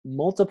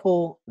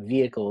multiple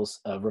vehicles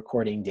of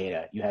recording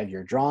data. You have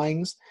your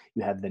drawings,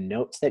 you have the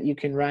notes that you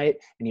can write,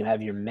 and you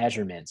have your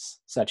measurements,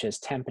 such as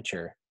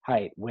temperature,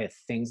 height, width,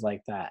 things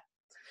like that.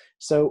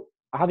 So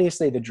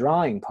obviously the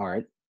drawing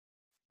part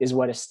is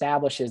what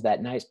establishes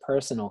that nice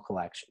personal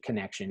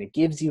connection. It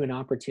gives you an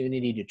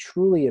opportunity to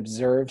truly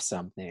observe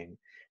something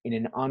in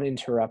an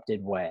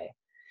uninterrupted way.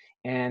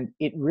 And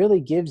it really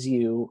gives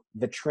you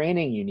the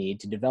training you need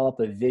to develop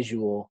a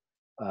visual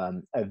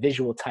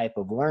type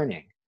of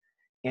learning.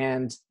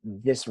 And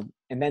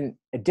then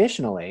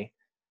additionally,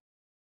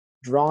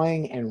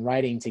 drawing and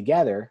writing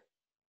together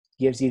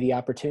gives you the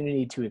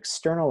opportunity to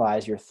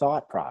externalize your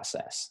thought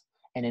process.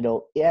 And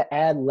it'll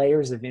add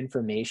layers of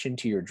information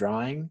to your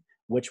drawing,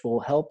 which will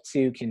help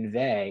to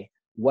convey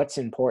what's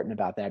important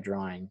about that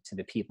drawing to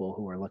the people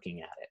who are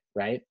looking at it,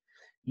 right?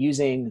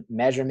 Using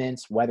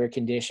measurements, weather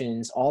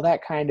conditions, all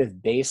that kind of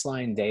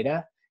baseline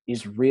data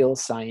is real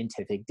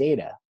scientific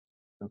data,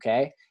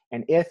 okay?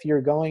 And if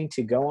you're going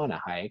to go on a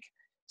hike,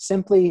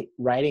 simply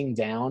writing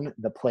down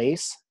the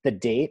place, the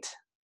date,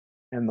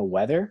 and the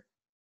weather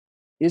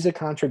is a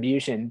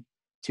contribution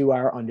to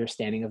our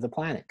understanding of the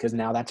planet, because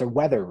now that's a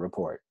weather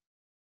report,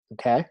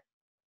 okay?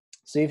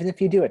 So even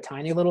if you do a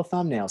tiny little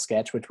thumbnail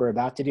sketch, which we're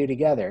about to do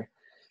together,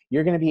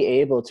 you're going to be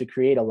able to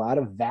create a lot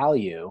of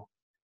value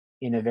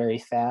in a very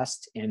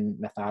fast and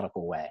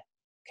methodical way,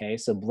 okay?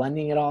 So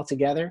blending it all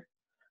together,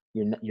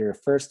 your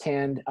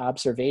firsthand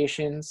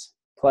observations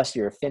plus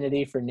your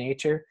affinity for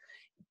nature,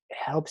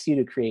 helps you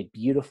to create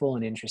beautiful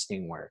and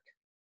interesting work,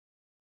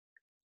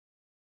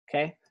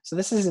 okay? So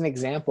this is an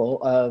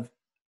example of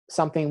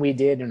something we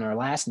did in our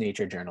last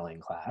nature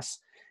journaling class.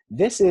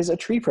 This is a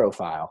tree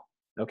profile,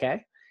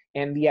 okay?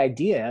 And the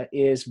idea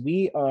is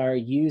we are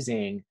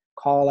using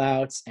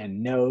callouts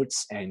and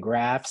notes and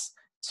graphs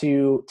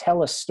to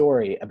tell a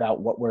story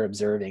about what we're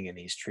observing in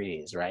these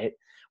trees, right?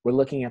 We're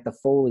looking at the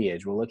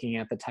foliage, we're looking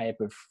at the type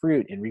of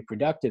fruit and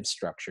reproductive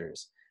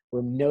structures.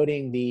 We're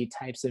noting the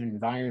types of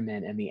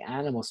environment and the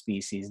animal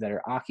species that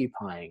are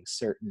occupying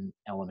certain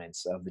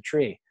elements of the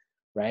tree,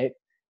 right?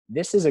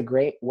 This is a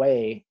great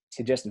way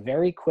to just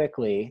very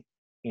quickly,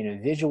 in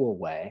a visual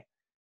way,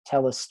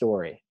 tell a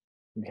story,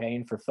 okay?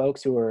 And for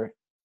folks who are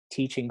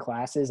teaching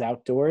classes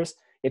outdoors,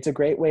 it's a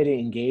great way to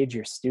engage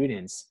your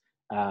students.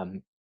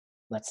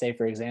 Let's say,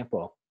 for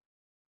example,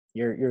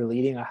 you're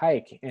leading a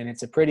hike and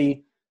it's a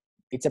pretty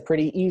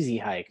easy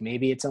hike.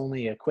 Maybe it's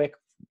only a quick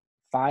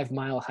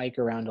 5-mile hike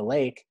around a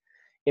lake.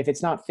 If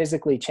it's not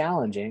physically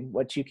challenging,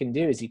 what you can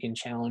do is you can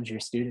challenge your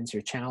students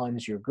or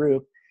challenge your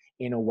group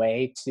in a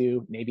way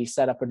to maybe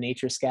set up a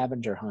nature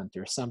scavenger hunt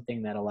or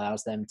something that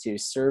allows them to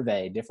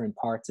survey different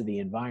parts of the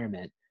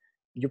environment.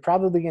 You're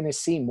probably going to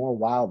see more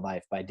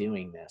wildlife by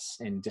doing this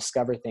and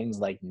discover things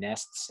like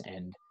nests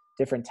and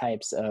different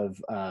types of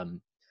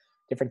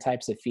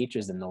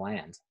features in the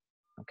land,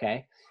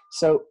 okay?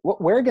 So what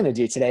we're going to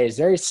do today is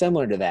very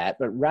similar to that,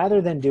 but rather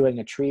than doing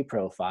a tree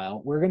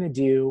profile, we're going to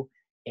do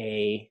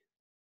a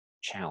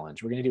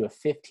challenge. We're going to do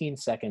a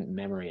 15-second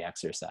memory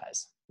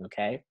exercise,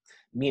 okay?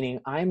 Meaning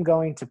I'm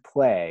going to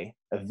play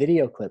a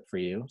video clip for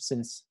you,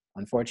 since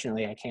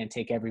unfortunately I can't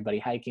take everybody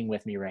hiking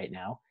with me right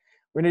now.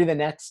 We're going to do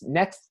the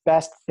next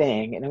best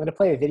thing, and I'm going to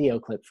play a video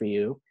clip for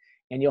you,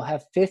 and you'll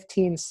have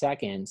 15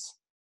 seconds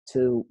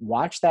to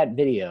watch that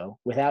video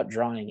without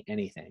drawing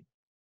anything.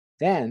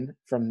 Then,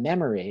 from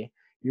memory,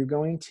 you're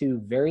going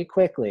to very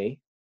quickly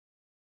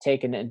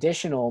take an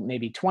additional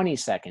maybe 20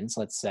 seconds,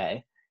 let's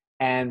say,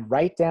 and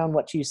write down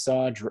what you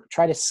saw,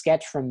 try to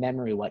sketch from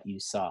memory what you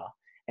saw.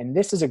 And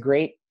this is a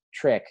great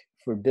trick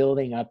for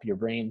building up your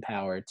brain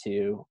power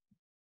to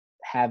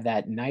have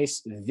that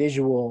nice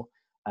visual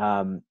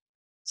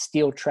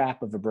steel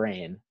trap of a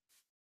brain,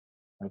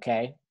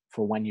 okay,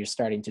 for when you're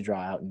starting to draw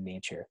out in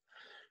nature.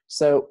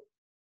 So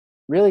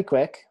really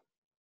quick,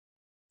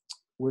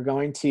 we're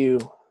going to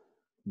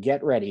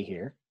get ready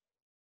here.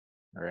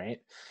 All right.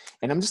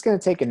 And I'm just going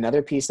to take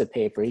another piece of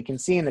paper. You can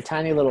see in the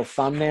tiny little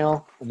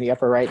thumbnail on the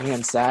upper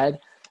right-hand side,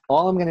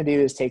 all I'm going to do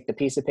is take the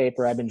piece of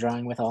paper I've been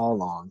drawing with all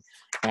along,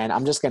 and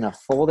I'm just going to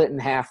fold it in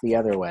half the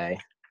other way.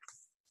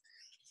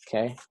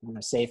 Okay. I'm going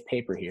to save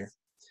paper here.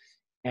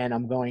 And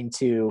I'm going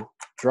to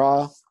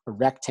draw a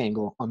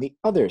rectangle on the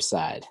other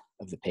side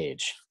of the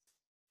page.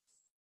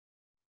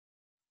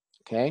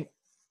 Okay.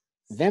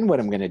 Then what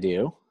I'm going to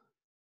do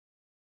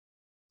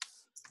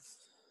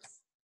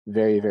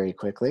very, very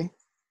quickly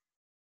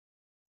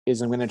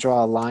is I'm going to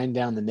draw a line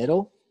down the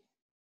middle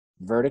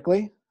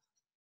vertically,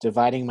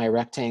 dividing my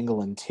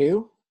rectangle in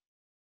two.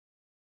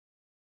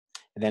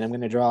 And then I'm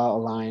going to draw a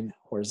line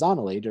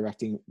horizontally,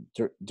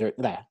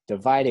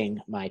 dividing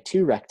my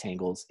two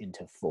rectangles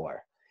into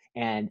four.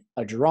 And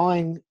a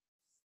drawing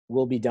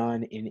will be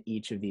done in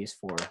each of these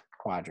four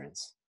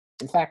quadrants.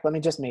 In fact, let me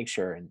just make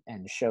sure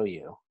and show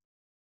you.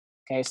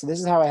 Okay, so this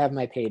is how I have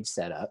my page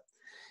set up.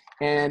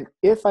 And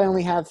if I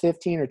only have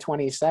 15 or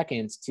 20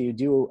 seconds to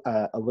do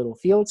a little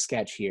field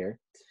sketch here,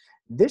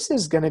 this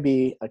is going to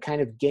be a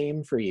kind of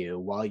game for you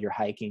while you're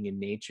hiking in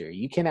nature.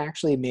 You can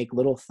actually make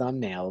little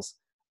thumbnails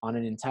on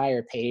an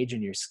entire page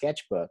in your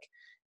sketchbook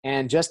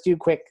and just do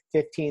quick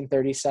 15,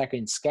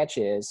 30-second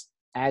sketches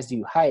as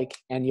you hike,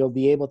 and you'll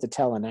be able to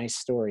tell a nice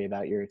story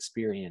about your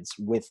experience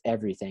with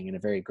everything in a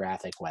very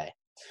graphic way.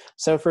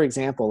 So for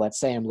example, let's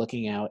say I'm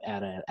looking out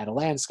at a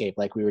landscape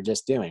like we were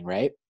just doing,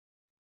 right?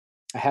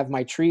 I have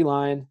my tree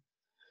line,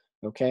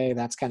 okay,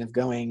 that's kind of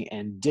going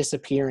and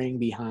disappearing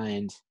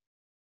behind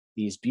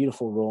these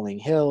beautiful rolling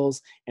hills.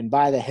 And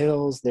by the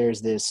hills,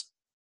 there's this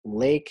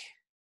lake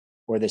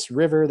or this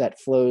river that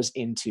flows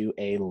into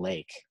a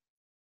lake.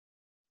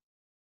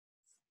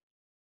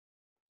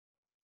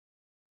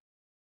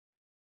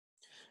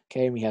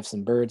 Okay, we have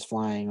some birds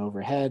flying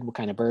overhead. What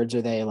kind of birds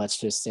are they? Let's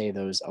just say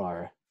those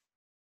are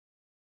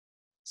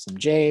some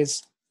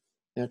jays.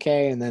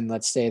 Okay, and then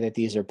let's say that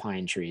these are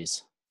pine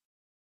trees.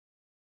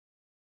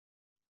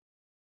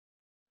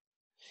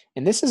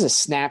 And this is a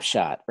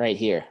snapshot right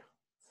here.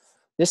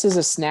 This is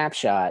a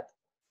snapshot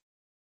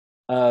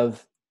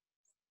of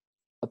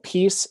a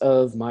piece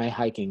of my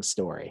hiking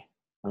story,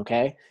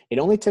 okay? It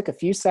only took a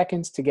few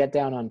seconds to get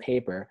down on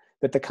paper,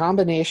 but the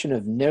combination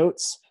of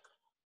notes,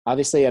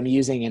 obviously I'm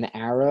using an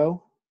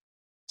arrow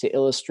to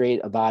illustrate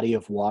a body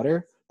of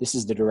water. This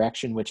is the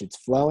direction which it's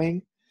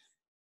flowing.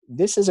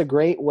 This is a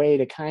great way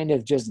to kind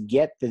of just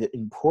get the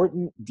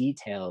important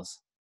details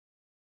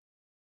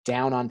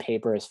down on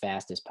paper as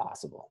fast as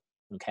possible,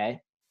 okay?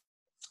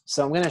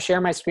 So I'm going to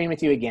share my screen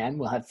with you again.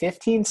 We'll have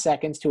 15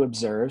 seconds to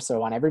observe. So I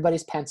want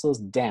everybody's pencils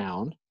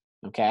down,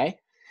 okay?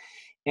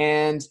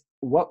 And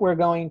what we're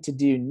going to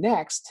do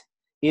next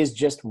is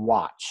just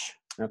watch,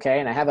 okay?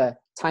 And I have a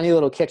tiny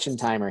little kitchen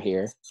timer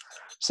here.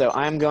 So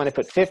I'm going to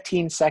put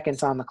 15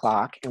 seconds on the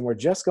clock, and we're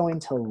just going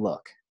to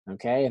look,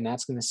 okay? And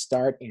that's going to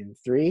start in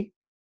 3,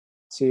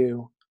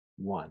 2,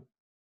 1,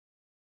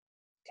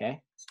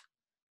 okay?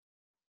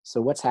 So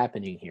what's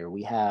happening here?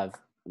 We have,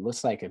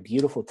 looks like a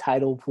beautiful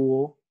tidal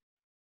pool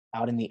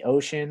out in the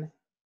ocean.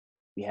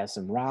 We have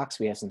some rocks.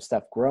 We have some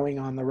stuff growing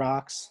on the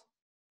rocks,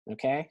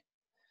 okay?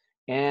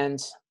 And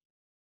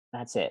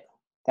that's it.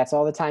 That's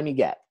all the time you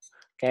get.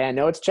 Okay, I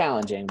know it's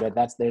challenging, but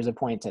there's a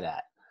point to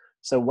that.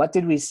 So what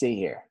did we see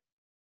here?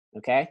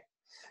 Okay,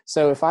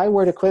 so if I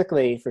were to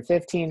quickly, for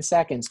 15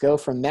 seconds, go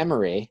from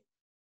memory,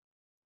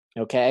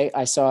 okay,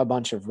 I saw a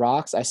bunch of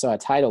rocks. I saw a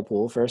tidal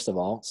pool, first of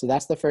all. So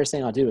that's the first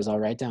thing I'll do is I'll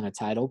write down a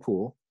tidal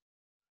pool.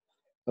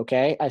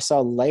 Okay, I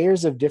saw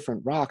layers of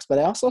different rocks, but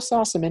I also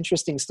saw some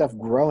interesting stuff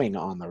growing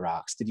on the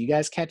rocks. Did you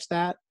guys catch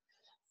that?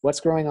 What's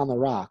growing on the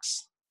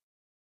rocks?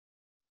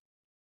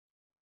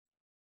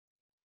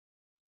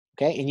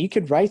 Okay, and you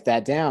could write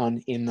that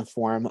down in the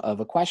form of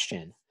a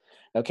question.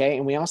 Okay,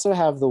 and we also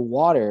have the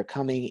water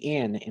coming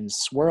in and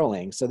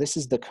swirling. So this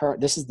is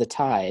the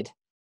tide.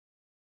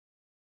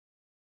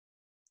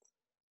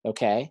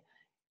 Okay,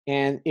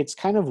 and it's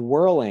kind of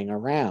whirling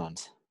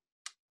around.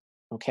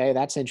 Okay,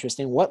 that's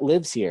interesting. What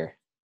lives here?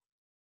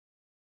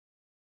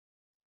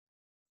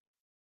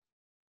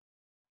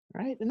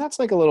 Right, and that's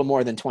like a little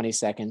more than 20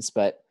 seconds,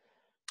 but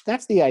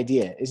that's the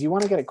idea, is you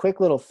want to get a quick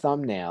little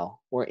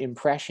thumbnail or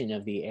impression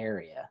of the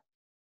area.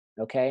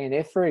 Okay, and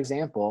if, for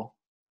example,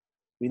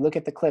 we look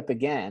at the clip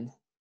again,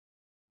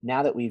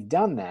 now that we've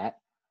done that,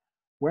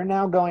 we're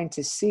now going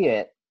to see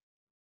it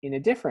in a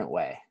different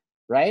way,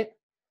 right?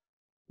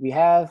 We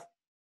have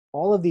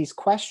all of these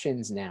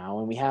questions now,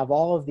 and we have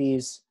all of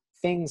these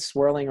things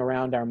swirling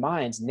around our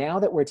minds. Now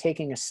that we're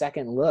taking a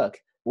second look,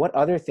 what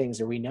other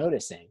things are we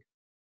noticing,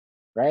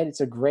 right?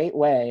 It's a great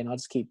way, and I'll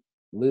just keep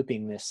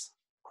looping this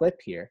clip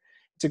here.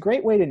 It's a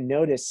great way to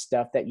notice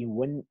stuff that you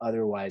wouldn't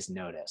otherwise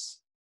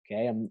notice,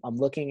 okay? I'm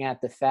looking at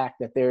the fact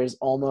that there's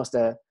almost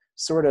a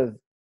sort of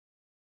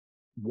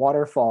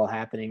waterfall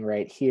happening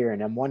right here,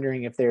 and I'm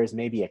wondering if there's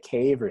maybe a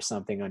cave or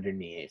something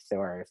underneath,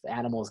 or if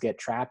animals get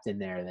trapped in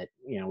there, that,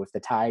 you know, if the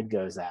tide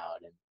goes out.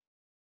 And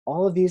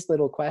all of these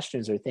little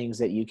questions are things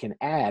that you can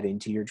add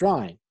into your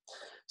drawing.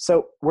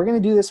 So we're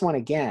going to do this one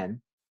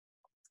again.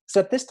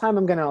 So at this time,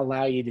 I'm going to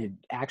allow you to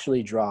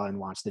actually draw and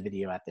watch the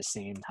video at the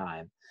same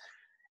time.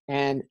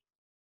 And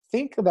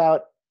think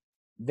about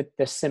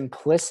the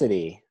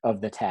simplicity of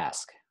the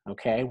task.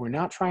 Okay, we're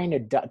not trying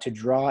to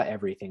draw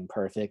everything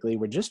perfectly.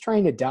 We're just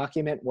trying to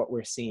document what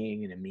we're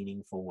seeing in a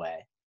meaningful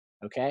way.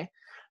 Okay,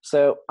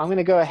 so I'm going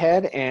to go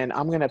ahead and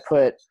I'm going to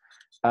put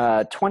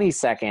 20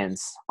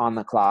 seconds on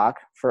the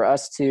clock for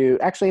us to,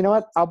 actually, you know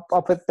what?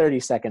 I'll put 30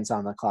 seconds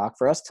on the clock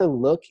for us to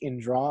look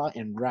and draw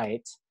and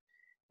write,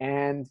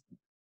 and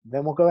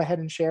then we'll go ahead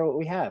and share what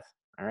we have.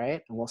 All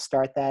right, and we'll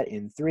start that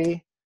in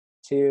 3,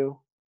 2,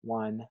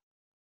 1,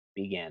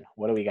 begin.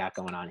 What do we got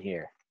going on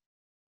here?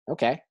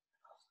 Okay.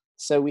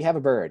 So we have a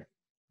bird,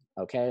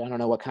 okay? I don't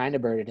know what kind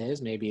of bird it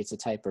is. Maybe it's a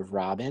type of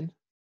robin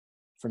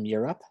from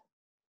Europe,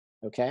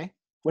 okay?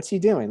 What's he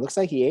doing? Looks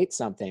like he ate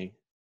something.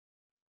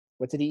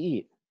 What did he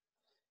eat?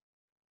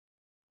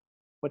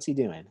 What's he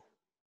doing?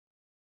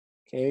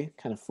 Okay,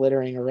 kind of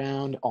flittering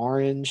around,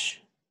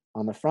 orange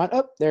on the front.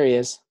 Oh, there he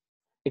is.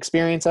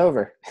 Experience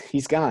over.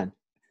 He's gone.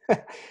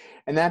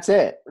 And that's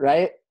it,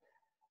 right?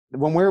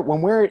 When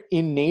we're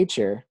in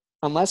nature,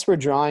 unless we're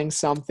drawing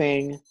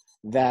something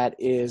that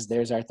is,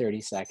 there's our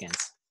 30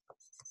 seconds.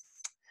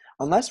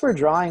 Unless we're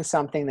drawing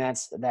something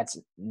that's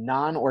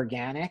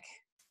non-organic,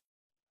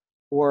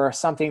 or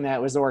something that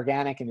was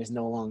organic and is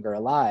no longer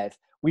alive,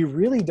 we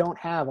really don't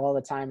have all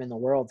the time in the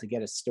world to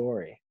get a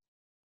story.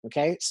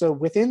 Okay, so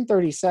within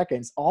 30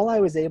 seconds, all I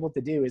was able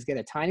to do is get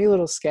a tiny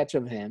little sketch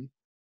of him.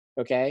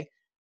 Okay,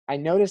 I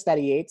noticed that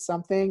he ate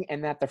something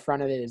and that the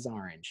front of it is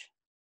orange.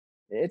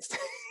 It's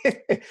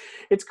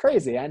it's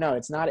crazy. I know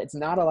it's not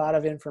a lot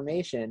of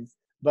information,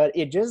 but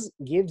it just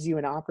gives you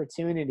an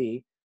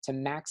opportunity to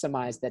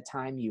maximize the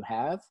time you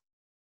have,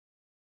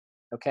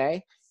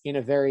 okay, in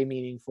a very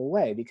meaningful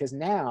way. Because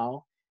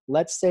now,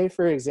 let's say,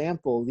 for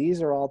example,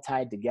 these are all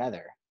tied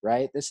together,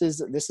 right? This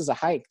is a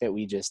hike that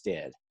we just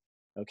did,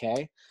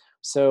 okay?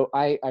 So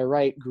I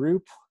write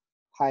group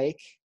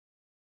hike,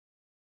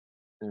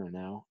 I don't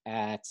know,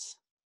 at,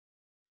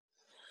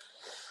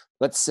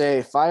 let's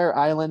say, Fire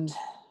Island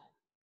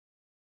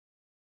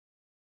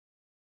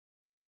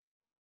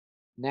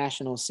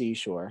National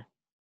Seashore.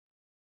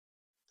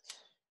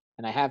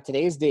 And I have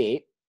today's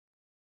date.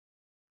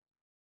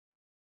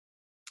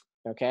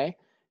 Okay.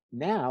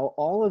 Now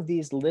all of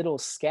these little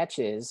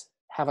sketches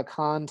have a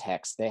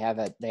context. They have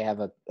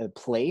a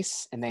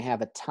place and they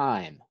have a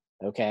time.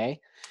 Okay.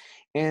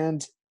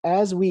 And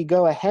as we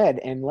go ahead,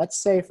 and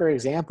let's say, for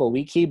example,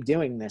 we keep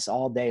doing this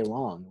all day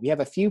long, we have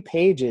a few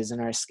pages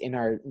in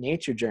our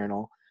nature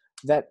journal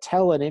that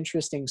tell an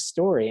interesting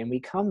story, and we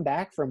come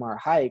back from our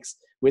hikes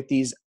with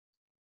these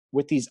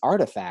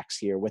artifacts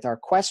here, with our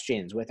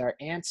questions, with our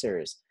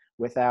answers,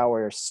 with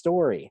our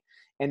story.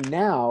 And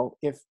now,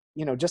 if,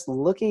 you know, just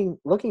looking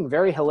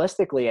very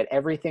holistically at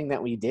everything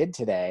that we did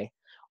today,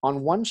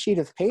 on one sheet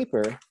of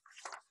paper,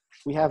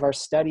 we have our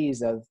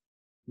studies of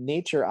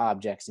nature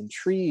objects and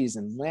trees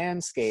and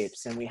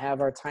landscapes, and we have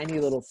our tiny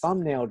little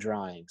thumbnail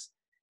drawings.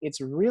 It's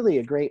really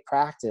a great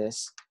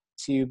practice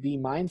to be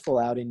mindful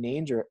out in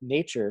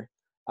nature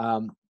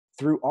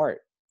through art,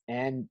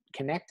 and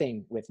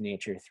connecting with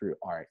nature through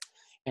art.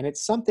 And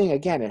it's something,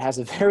 again, it has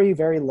a very,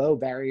 very low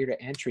barrier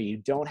to entry. You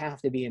don't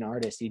have to be an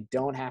artist. You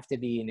don't have to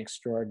be an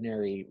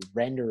extraordinary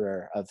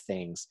renderer of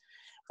things.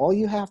 All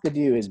you have to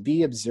do is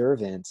be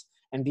observant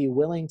and be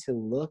willing to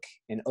look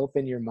and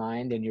open your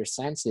mind and your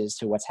senses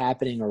to what's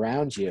happening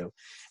around you,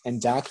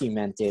 and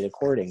document it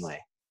accordingly.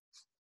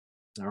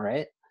 All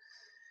right.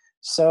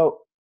 So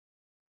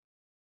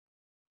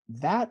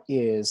that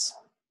is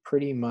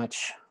pretty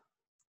much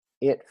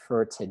it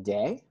for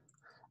today.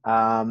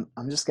 I'm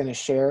just going to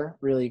share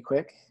really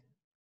quick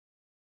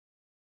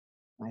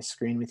my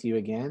screen with you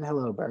again.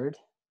 Hello, bird.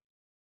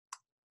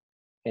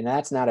 And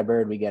that's not a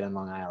bird we get in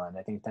Long Island.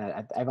 I think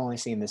that I've only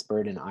seen this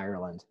bird in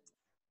Ireland.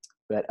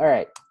 But all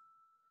right.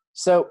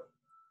 So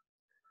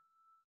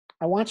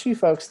I want you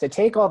folks to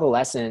take all the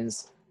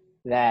lessons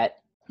that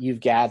you've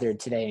gathered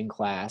today in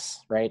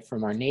class, right?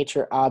 From our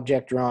nature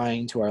object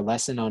drawing to our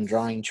lesson on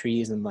drawing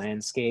trees and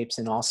landscapes,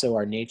 and also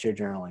our nature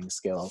journaling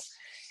skills.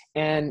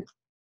 And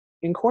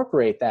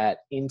incorporate that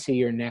into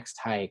your next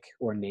hike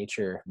or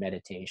nature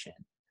meditation.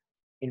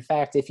 In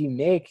fact, if you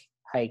make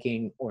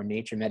hiking or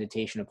nature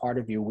meditation a part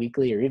of your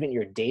weekly or even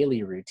your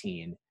daily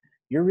routine,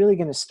 you're really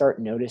going to start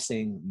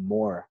noticing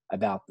more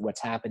about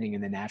what's happening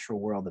in the natural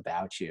world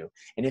about you.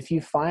 And if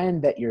you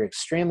find that you're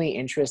extremely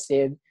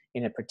interested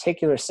in a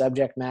particular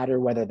subject matter,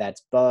 whether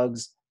that's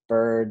bugs,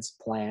 birds,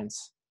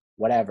 plants,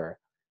 whatever,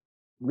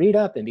 read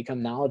up and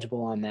become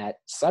knowledgeable on that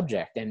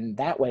subject. And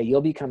that way you'll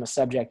become a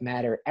subject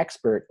matter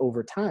expert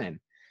over time.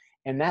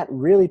 And that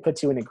really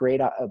puts you in a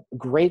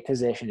great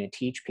position to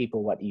teach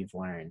people what you've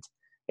learned.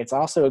 It's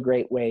also a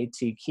great way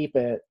to keep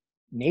a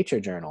nature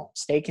journal,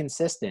 stay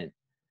consistent,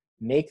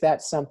 make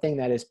that something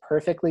that is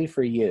perfectly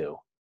for you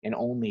and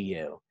only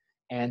you.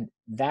 And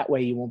that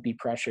way you won't be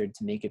pressured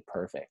to make it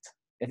perfect.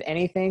 If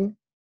anything,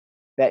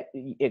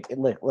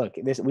 look,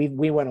 this we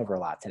went over a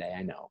lot today,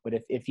 I know.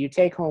 But if you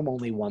take home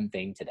only one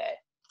thing today,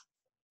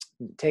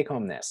 take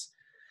home this.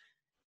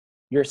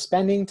 You're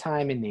spending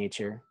time in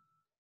nature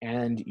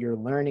and you're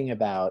learning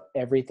about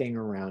everything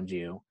around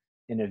you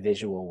in a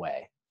visual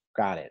way.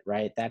 Got it,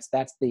 right? That's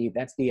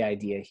the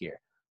idea here.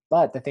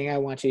 But the thing I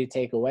want you to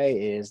take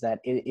away is that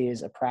it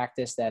is a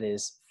practice that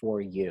is for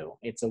you.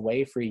 It's a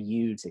way for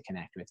you to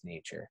connect with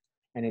nature.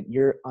 And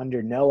you're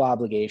under no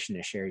obligation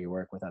to share your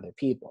work with other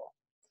people.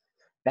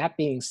 That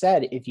being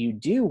said, if you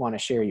do want to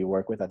share your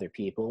work with other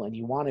people and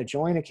you want to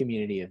join a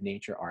community of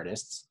nature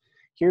artists,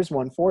 here's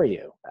one for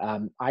you.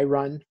 I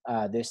run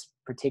this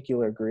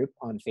particular group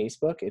on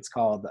Facebook. It's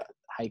called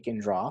Hike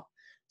and Draw.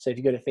 So if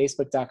you go to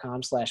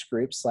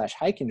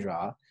facebook.com/groups/hike and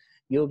draw,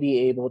 you'll be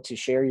able to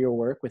share your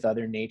work with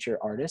other nature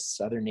artists,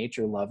 other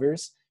nature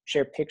lovers,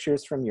 share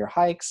pictures from your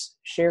hikes,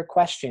 share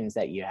questions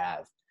that you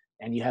have,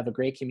 and you have a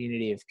great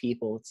community of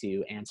people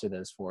to answer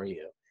those for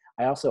you.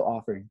 I also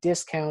offer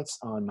discounts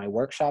on my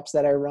workshops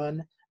that I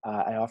run.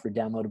 I offer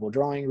downloadable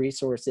drawing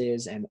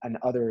resources and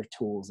other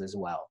tools as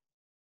well.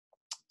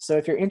 So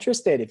if you're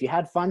interested, if you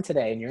had fun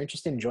today and you're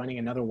interested in joining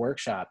another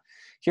workshop,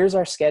 here's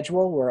our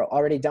schedule. We're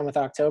already done with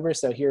October,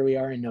 so here we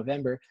are in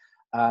November.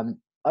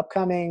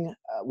 Upcoming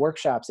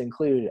workshops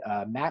include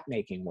a map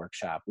making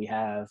workshop. We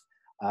have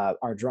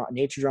our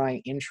nature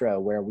drawing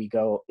intro, where we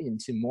go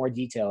into more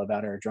detail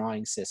about our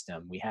drawing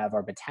system. We have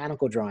our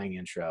botanical drawing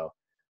intro,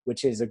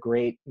 which is a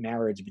great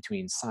marriage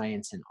between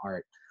science and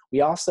art.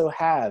 We also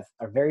have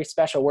a very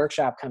special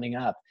workshop coming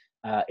up.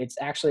 It's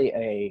actually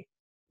a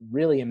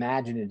really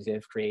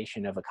imaginative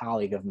creation of a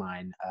colleague of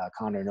mine,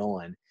 Connor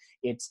Nolan.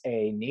 It's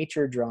a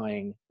nature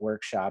drawing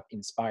workshop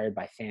inspired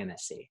by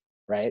fantasy,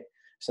 right?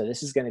 So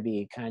this is going to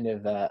be kind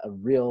of a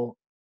real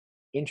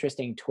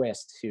interesting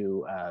twist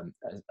to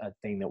a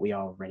thing that we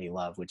already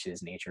love, which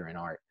is nature and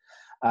art.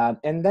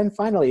 And then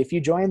finally, if you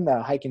join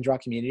the Hike and Draw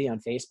community on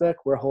Facebook,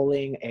 we're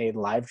holding a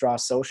live draw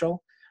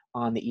social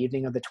on the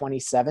evening of the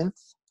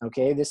 27th.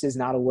 Okay, this is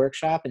not a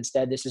workshop.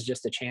 Instead, this is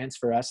just a chance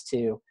for us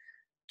to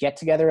get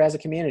together as a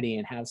community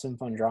and have some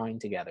fun drawing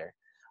together.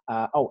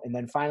 And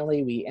then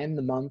finally, we end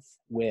the month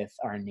with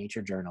our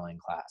nature journaling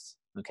class.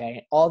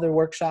 Okay, all the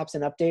workshops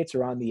and updates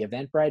are on the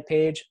Eventbrite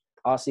page.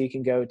 Also, you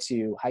can go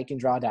to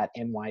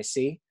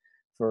hikeanddraw.nyc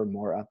for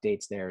more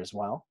updates there as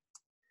well.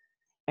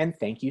 And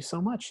thank you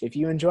so much. If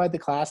you enjoyed the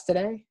class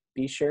today,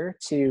 be sure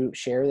to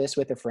share this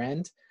with a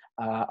friend.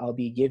 I'll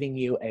be giving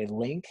you a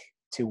link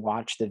to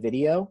watch the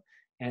video,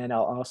 and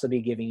I'll also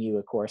be giving you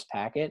a course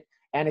packet.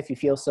 And if you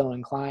feel so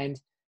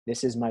inclined,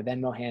 this is my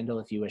Venmo handle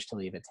if you wish to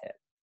leave a tip.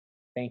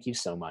 Thank you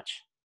so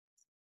much.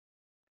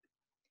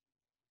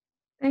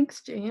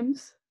 Thanks,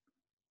 James.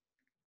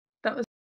 That was